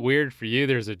not weird for you.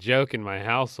 There's a joke in my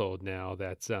household now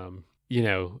that's,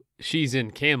 she's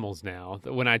in Camels now.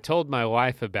 When I told my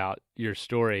wife about your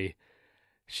story,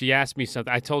 she asked me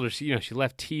something. I told her, she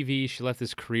left TV, she left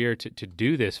this career to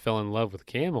do this, fell in love with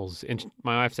camels. And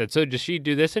my wife said, so does she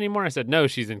do this anymore? I said, no,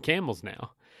 she's in Camels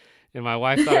now. And my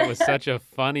wife thought it was such a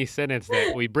funny sentence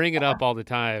that we bring it up all the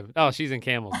time. Oh, she's in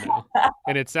Camels now.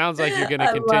 And it sounds like you're going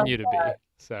to continue to be.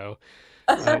 So,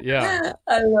 yeah.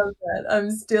 I love that.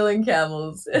 I'm still in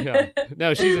Camels. Yeah.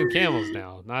 No, she's in Camels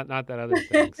now, not that other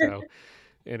thing. So,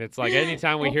 and it's like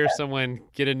anytime we hear someone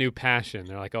get a new passion,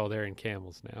 they're like, oh, they're in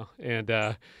Camels now. And,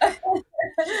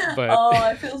 but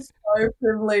I feel so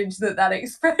privileged that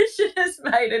expression has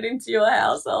made it into your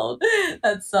household.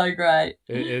 That's so great.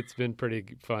 It's been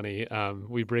pretty funny.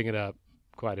 We bring it up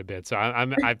quite a bit. So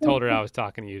I've told her I was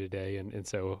talking to you today, and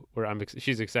so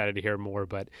she's excited to hear more.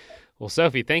 But well,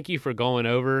 Sophie, thank you for going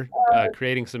over,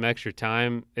 creating some extra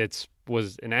time. It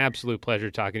was an absolute pleasure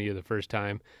talking to you the first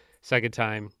time. Second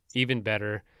time, even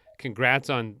better. Congrats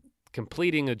on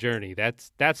completing a journey. That's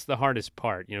the hardest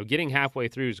part. Getting halfway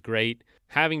through is great.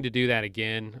 Having to do that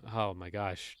again, oh my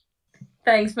gosh.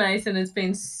 Thanks, Mason. It's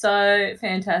been so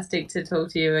fantastic to talk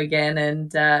to you again.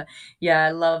 And I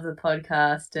love the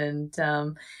podcast. And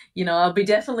I'll be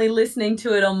definitely listening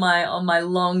to it on my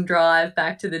long drive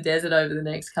back to the desert over the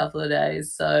next couple of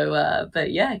days. So,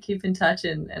 keep in touch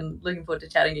and looking forward to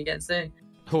chatting again soon.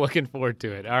 Looking forward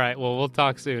to it. All right. Well, we'll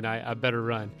talk soon. I better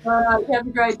run. All right. Have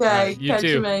a great day. You Catch too.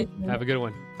 you, Mason. Have a good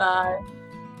one. Bye.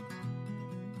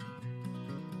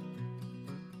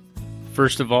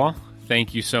 First of all,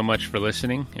 thank you so much for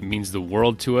listening. It means the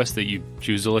world to us that you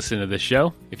choose to listen to this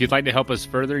show. If you'd like to help us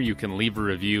further, you can leave a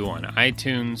review on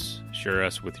iTunes, share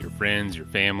us with your friends, your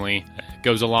family. It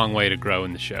goes a long way to grow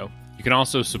in the show. You can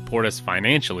also support us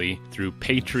financially through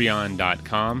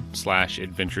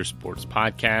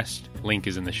patreon.com/adventuresportspodcast. Link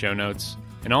is in the show notes.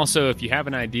 And also, if you have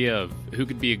an idea of who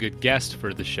could be a good guest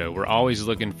for the show, we're always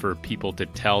looking for people to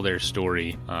tell their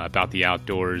story about the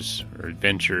outdoors or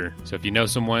adventure. So if you know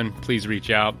someone, please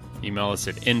reach out. Email us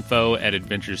at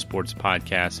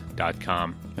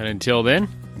info@adventuresportspodcast.com. And until then,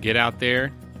 get out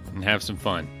there and have some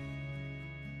fun.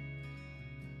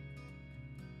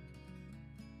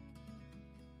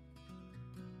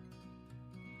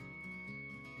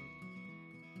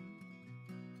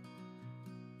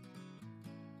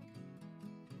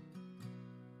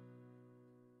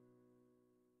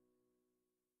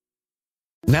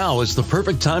 Now is the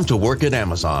perfect time to work at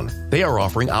Amazon. They are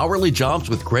offering hourly jobs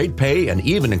with great pay and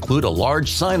even include a large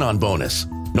sign-on bonus.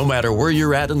 No matter where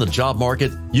you're at in the job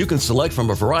market, you can select from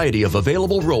a variety of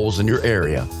available roles in your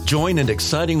area. Join an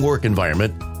exciting work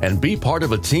environment and be part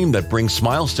of a team that brings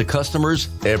smiles to customers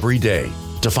every day.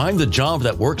 To find the job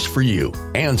that works for you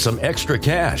and some extra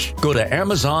cash, go to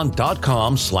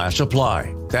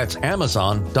amazon.com/apply. That's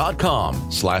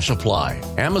amazon.com/apply.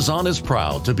 Amazon is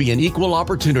proud to be an equal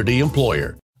opportunity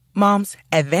employer. Moms,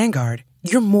 at Vanguard,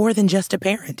 you're more than just a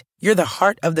parent. You're the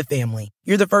heart of the family.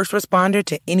 You're the first responder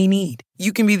to any need.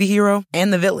 You can be the hero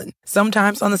and the villain,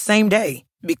 sometimes on the same day.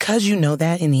 Because you know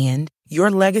that in the end,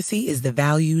 your legacy is the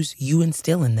values you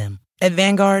instill in them. At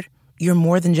Vanguard, you're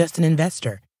more than just an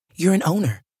investor. You're an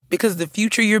owner. Because the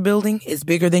future you're building is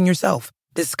bigger than yourself.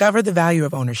 Discover the value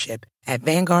of ownership at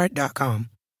Vanguard.com.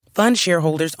 Fund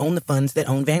shareholders own the funds that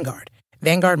own Vanguard.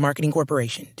 Vanguard Marketing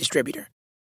Corporation, distributor.